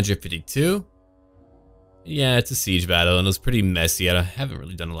lost 552. Yeah, it's a siege battle, and it was pretty messy. I haven't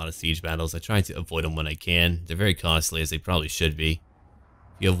really done a lot of siege battles. I try to avoid them when I can. They're very costly, as they probably should be.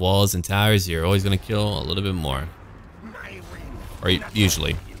 If you have walls and towers, you're always going to kill a little bit more. Or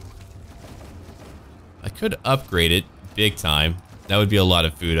usually. I could upgrade it big time. That would be a lot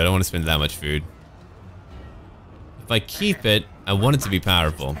of food. I don't want to spend that much food. If I keep it, I want it to be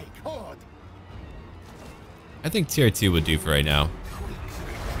powerful. I think tier 2 would do for right now.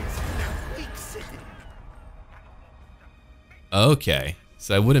 Okay,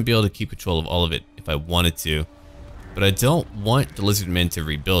 so I wouldn't be able to keep control of all of it if I wanted to. But I don't want the Lizardmen to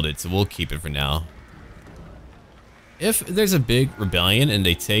rebuild it, so we'll keep it for now. If there's a big rebellion and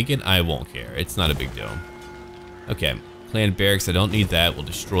they take it, I won't care. It's not a big deal. Okay, clan barracks, I don't need that. We'll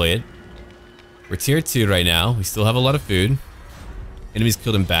destroy it. We're tier 2 right now. We still have a lot of food. Enemies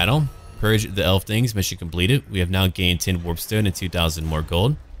killed in battle. Purge the elf things. Mission completed. We have now gained 10 warpstone and 2,000 more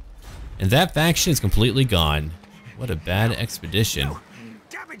gold. And that faction is completely gone. What a bad expedition.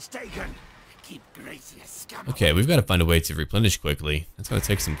 Okay, we've got to find a way to replenish quickly. That's going to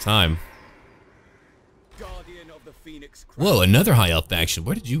take some time. Whoa, another high elf faction.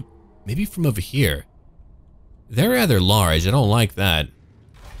 Where did you... Maybe from over here. They're rather large. I don't like that.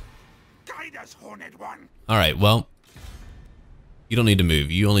 Alright, well... You don't need to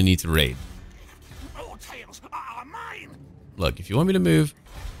move. You only need to raid. Look, if you want me to move...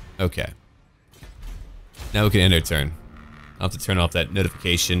 Okay. Now we can end our turn. I'll have to turn off that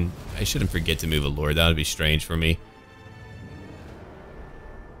notification. I shouldn't forget to move a lord. That would be strange for me.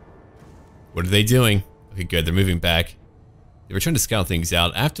 What are they doing? Okay, good. They're moving back. They were trying to scout things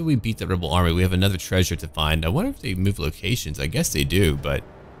out. After we beat the rebel army, we have another treasure to find. I wonder if they move locations. I guess they do, but...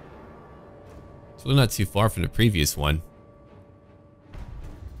 It's really not too far from the previous one.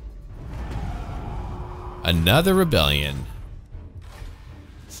 Another rebellion.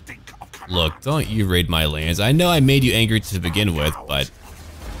 Look, don't you raid my lands. I know I made you angry to begin with, but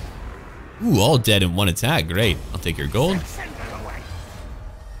Ooh, all dead in one attack. Great. I'll take your gold.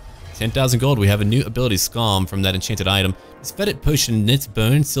 10,000 gold. We have a new ability, Scalm, from that enchanted item. This fetid potion knits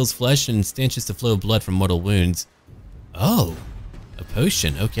bones, seals flesh, and stanches the flow of blood from mortal wounds. Oh, a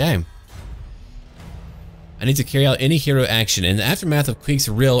potion. Okay. I need to carry out any hero action. In the aftermath of Queek's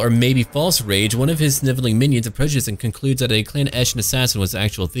real or maybe false rage, one of his sniveling minions approaches and concludes that a Clan Eshin assassin was the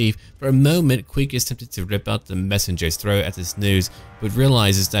actual thief. For a moment, Queek is tempted to rip out the messenger's throat at this news, but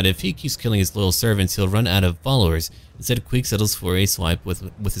realizes that if he keeps killing his loyal servants, he'll run out of followers. Instead, Queek settles for a swipe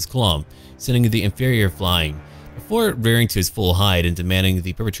with his claw, sending the inferior flying. Before rearing to his full height and demanding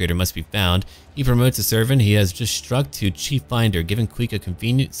the perpetrator must be found, he promotes a servant he has just struck to Chief Finder, giving Queek a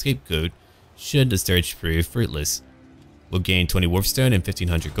convenient scapegoat should the search prove fruitless. We'll gain 20 Warpstone and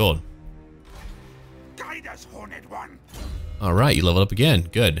 1,500 gold. Guide us, Horned One. Alright, you leveled up again.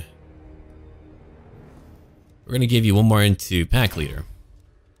 Good. We're going to give you one more into Pack Leader.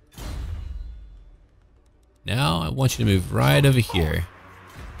 Now, I want you to move right over here.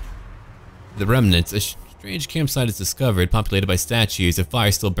 The Remnants. A strange campsite is discovered, populated by statues. A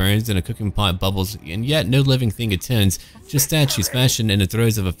fire still burns and a cooking pot bubbles, and yet no living thing attends. Just statues fashioned in the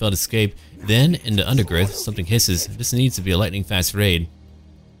throes of a failed escape. Then, in the undergrowth, something hisses. This needs to be a lightning-fast raid.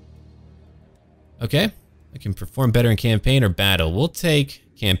 Okay. I can perform better in campaign or battle. We'll take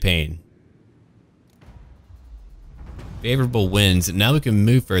campaign. Favorable winds. Now we can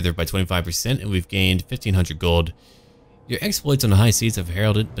move further by 25%, and we've gained 1,500 gold. Your exploits on the high seas have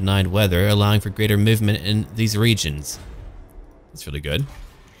heralded benign weather, allowing for greater movement in these regions. That's really good.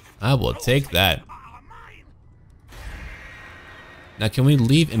 I will take that. Now, can we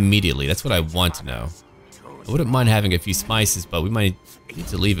leave immediately? That's what I want to know. I wouldn't mind having a few spices, but we might need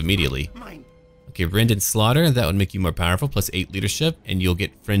to leave immediately. Okay, Rend and Slaughter. That would make you more powerful, plus 8 leadership, and you'll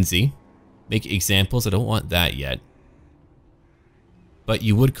get Frenzy. Make examples. I don't want that yet. But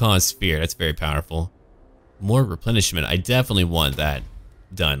you would cause fear. That's very powerful. More replenishment. I definitely want that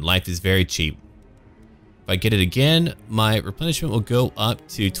done. Life is very cheap. If I get it again, my replenishment will go up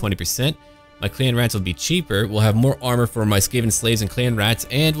to 20%. My clan rats will be cheaper. We'll have more armor for my Skaven slaves and clan rats,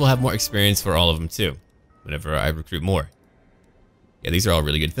 and we'll have more experience for all of them too, whenever I recruit more. Yeah, these are all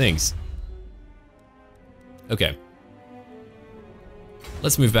really good things. Okay.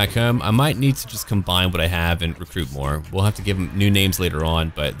 Let's move back home. I might need to just combine what I have and recruit more. We'll have to give them new names later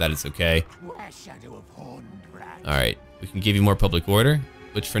on, but that is okay. Alright, we can give you more public order,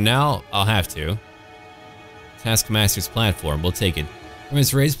 which for now, I'll have to. Taskmaster's platform, we'll take it. From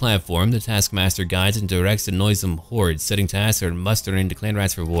his raised platform, the Taskmaster guides and directs the noisome hordes, setting tasks or mustering the clan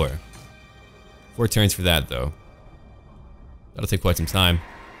rats for war. 4 turns for that, though. That'll take quite some time.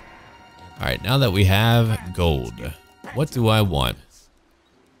 Alright, now that we have gold, what do I want?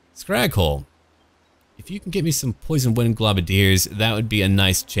 Scraghole. If you can get me some poison wind globadiers, that would be a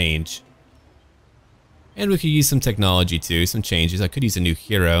nice change. And we could use some technology too, some changes. I could use a new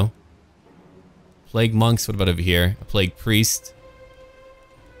hero. Plague monks, what about over here? A plague priest.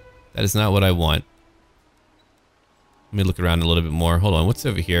 That is not what I want. Let me look around a little bit more. Hold on, what's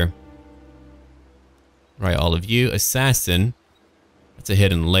over here? Right, all of you. Assassin. That's a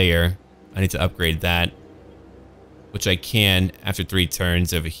hidden layer. I need to upgrade that. Which I can after 3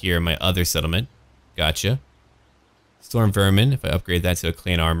 turns over here in my other settlement. Gotcha. Storm Vermin, if I upgrade that to a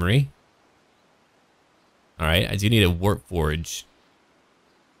clan armory. Alright, I do need a warp forge.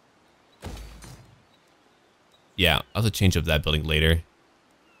 Yeah, I'll have to change up that building later.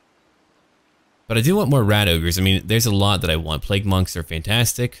 But I do want more rat ogres. I mean, there's a lot that I want. Plague monks are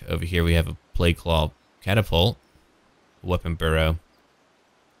fantastic. Over here we have a plague claw catapult. A weapon burrow.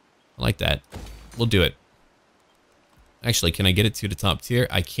 I like that. We'll do it. Actually, can I get it to the top tier?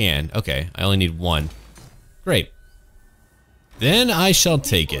 I can. Okay, I only need 1. Great. Then I shall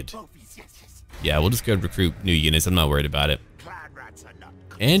take it. Yeah, we'll just go recruit new units. I'm not worried about it.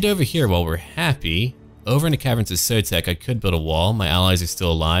 And over here, while we're happy, over in the caverns of Sotek, I could build a wall. My allies are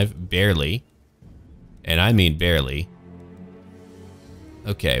still alive. Barely. And I mean barely.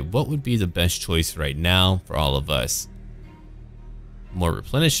 Okay, what would be the best choice right now for all of us? More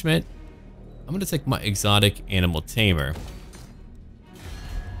replenishment. I'm going to take my exotic animal tamer.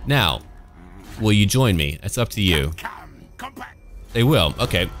 Now, will you join me? That's up to you. They will.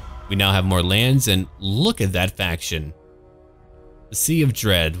 Okay. We now have more lands, and look at that faction. The Sea of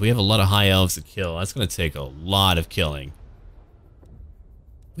Dread. We have a lot of high elves to kill. That's going to take a lot of killing.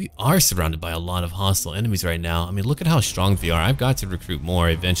 We are surrounded by a lot of hostile enemies right now. I mean, look at how strong they are. I've got to recruit more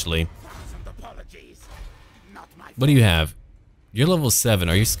eventually. What do you have? You're level 7.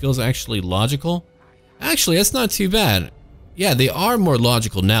 Are your skills actually logical? Actually, that's not too bad. Yeah, they are more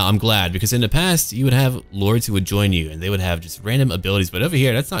logical now. I'm glad, because in the past, you would have lords who would join you, and they would have just random abilities. But over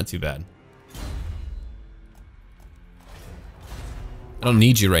here, that's not too bad. I don't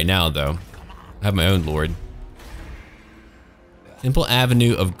need you right now, though. I have my own lord. Temple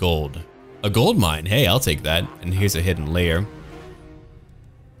Avenue of Gold. A gold mine. Hey, I'll take that. And here's a hidden layer.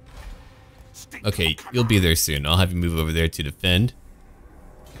 Okay, you'll be there soon. I'll have you move over there to defend.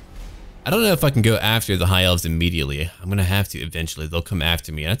 I don't know if I can go after the High Elves immediately. I'm gonna have to eventually. They'll come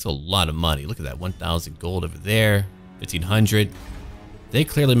after me. That's a lot of money. Look at that, 1,000 gold over there, 1,500. They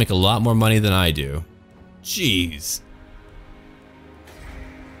clearly make a lot more money than I do. Jeez.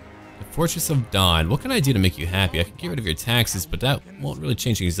 The Fortress of Dawn. What can I do to make you happy? I can get rid of your taxes, but that won't really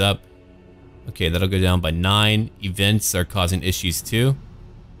change things up. Okay, that'll go down by 9. Events are causing issues too.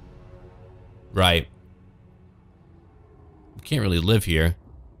 Right. We can't really live here.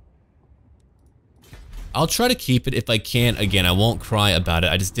 I'll try to keep it if I can. Again, I won't cry about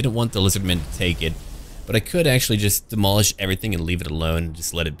it. I just didn't want the Lizardmen to take it. But I could actually just demolish everything and leave it alone and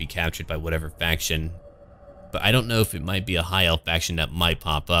just let it be captured by whatever faction. But I don't know if it might be a High Elf faction that might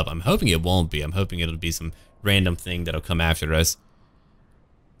pop up. I'm hoping it won't be. I'm hoping it'll be some random thing that'll come after us.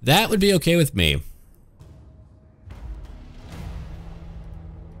 That would be okay with me.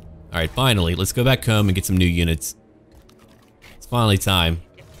 Alright, finally, let's go back home and get some new units. It's finally time.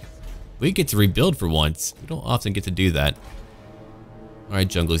 We get to rebuild for once. We don't often get to do that. Alright,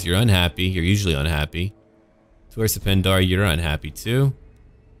 junglers, you're unhappy. You're usually unhappy. Tours of Pendar, you're unhappy too.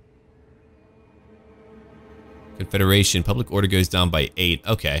 Confederation, public order goes down by 8.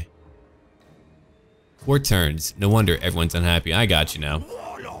 Okay. 4 turns. No wonder everyone's unhappy. I got you now.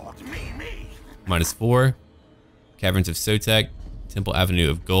 -4. Caverns of Sotek. Temple Avenue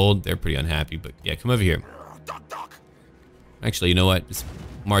of Gold. They're pretty unhappy, but yeah, come over here. Actually, you know what? Just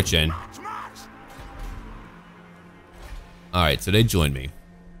march in. Alright, so they joined me.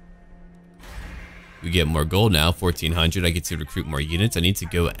 We get more gold now, 1,400. I get to recruit more units. I need to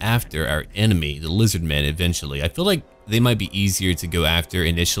go after our enemy, the Lizardmen, eventually. I feel like they might be easier to go after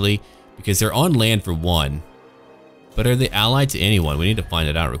initially because they're on land for one. But are they allied to anyone? We need to find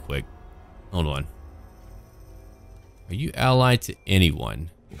it out real quick. Hold on. Are you allied to anyone?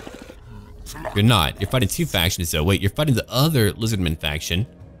 You're not. You're fighting 2 factions though. Wait, you're fighting the other Lizardmen faction,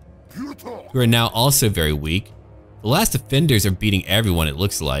 who are now also very weak. The last defenders are beating everyone, it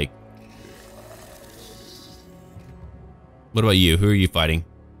looks like. What about you? Who are you fighting?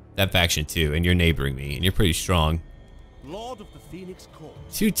 That faction too, and you're neighboring me, and you're pretty strong. Lord of the Phoenix Court.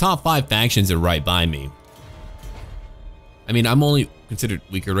 2 top 5 factions are right by me. I mean, I'm only considered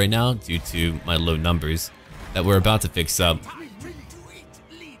weaker right now due to my low numbers that we're about to fix up.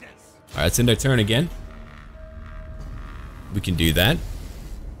 Alright, let's end our turn again. We can do that.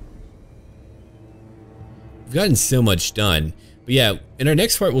 We've gotten so much done. But yeah, in our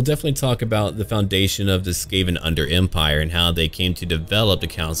next part, we'll definitely talk about the foundation of the Skaven Under Empire and how they came to develop the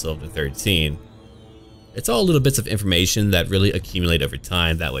Council of the 13. It's all little bits of information that really accumulate over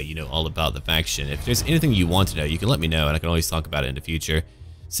time. That way you know all about the faction. If there's anything you want to know, you can let me know and I can always talk about it in the future.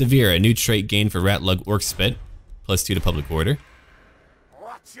 Severe, a new trait gain for Ratlug Orc Spit, +2 to public order.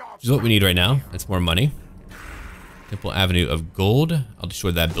 Which is what we need right now. That's more money. Temple Avenue of Gold. I'll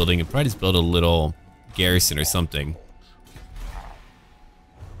destroy that building and probably just build a little garrison or something.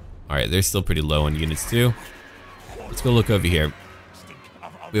 Alright, they're still pretty low on units too. Let's go look over here.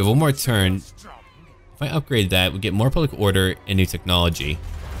 We have one more turn. If I upgrade that, we get more public order and new technology.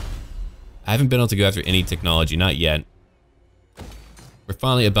 I haven't been able to go after any technology, not yet. We're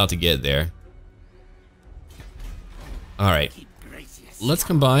finally about to get there. Alright. Let's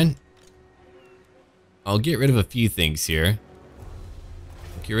combine. I'll get rid of a few things here.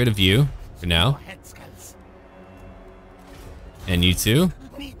 Get rid of you for now. And you too.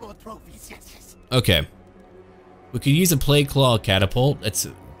 Okay. We could use a Plague Claw catapult. That's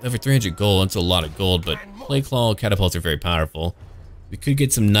over 300 gold. That's a lot of gold, but Plague Claw catapults are very powerful. We could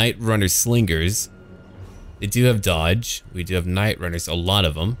get some Night Runner slingers. They do have dodge. We do have Night Runners, a lot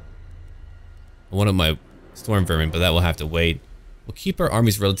of them. I wanted my Storm Vermin, but that will have to wait. We'll keep our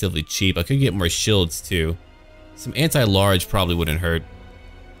armies relatively cheap. I could get more shields too. Some anti-large probably wouldn't hurt.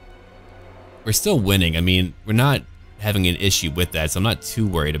 We're still winning. I mean, we're not having an issue with that, so I'm not too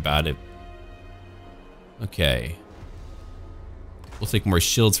worried about it. Okay. We'll take more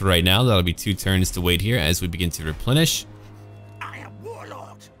shields for right now. That'll be 2 turns to wait here as we begin to replenish.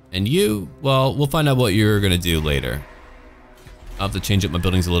 And you, well, we'll find out what you're gonna do later. I'll have to change up my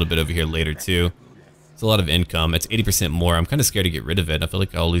buildings a little bit over here later too. It's a lot of income. It's 80% more. I'm kind of scared to get rid of it. I feel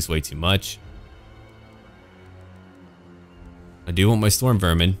like I'll lose way too much. I do want my Storm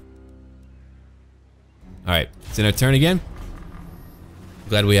Vermin. Alright, it's in our turn again.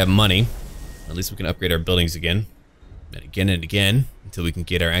 Glad we have money. At least we can upgrade our buildings again. And again, until we can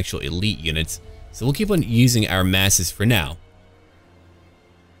get our actual elite units. So we'll keep on using our masses for now.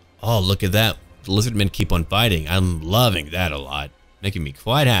 Oh, look at that. The Lizardmen keep on fighting. I'm loving that a lot. Making me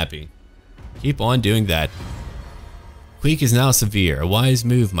quite happy. Keep on doing that. Queek is now severe. A wise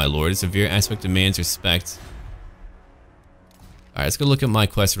move, my lord. A severe aspect demands respect. Alright, let's go look at my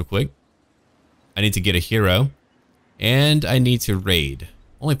quest real quick. I need to get a hero. And I need to raid.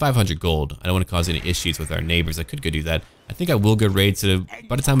 Only 500 gold. I don't want to cause any issues with our neighbors. I could go do that. I think I will go raid, so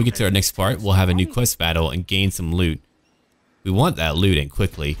by the time we get to our next part, we'll have a new quest battle and gain some loot. We want that loot and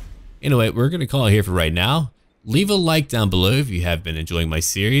quickly. Anyway, we're going to call it here for right now. Leave a like down below if you have been enjoying my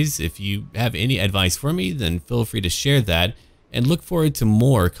series. If you have any advice for me, then feel free to share that. And look forward to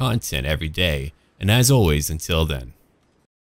more content every day. And as always, until then.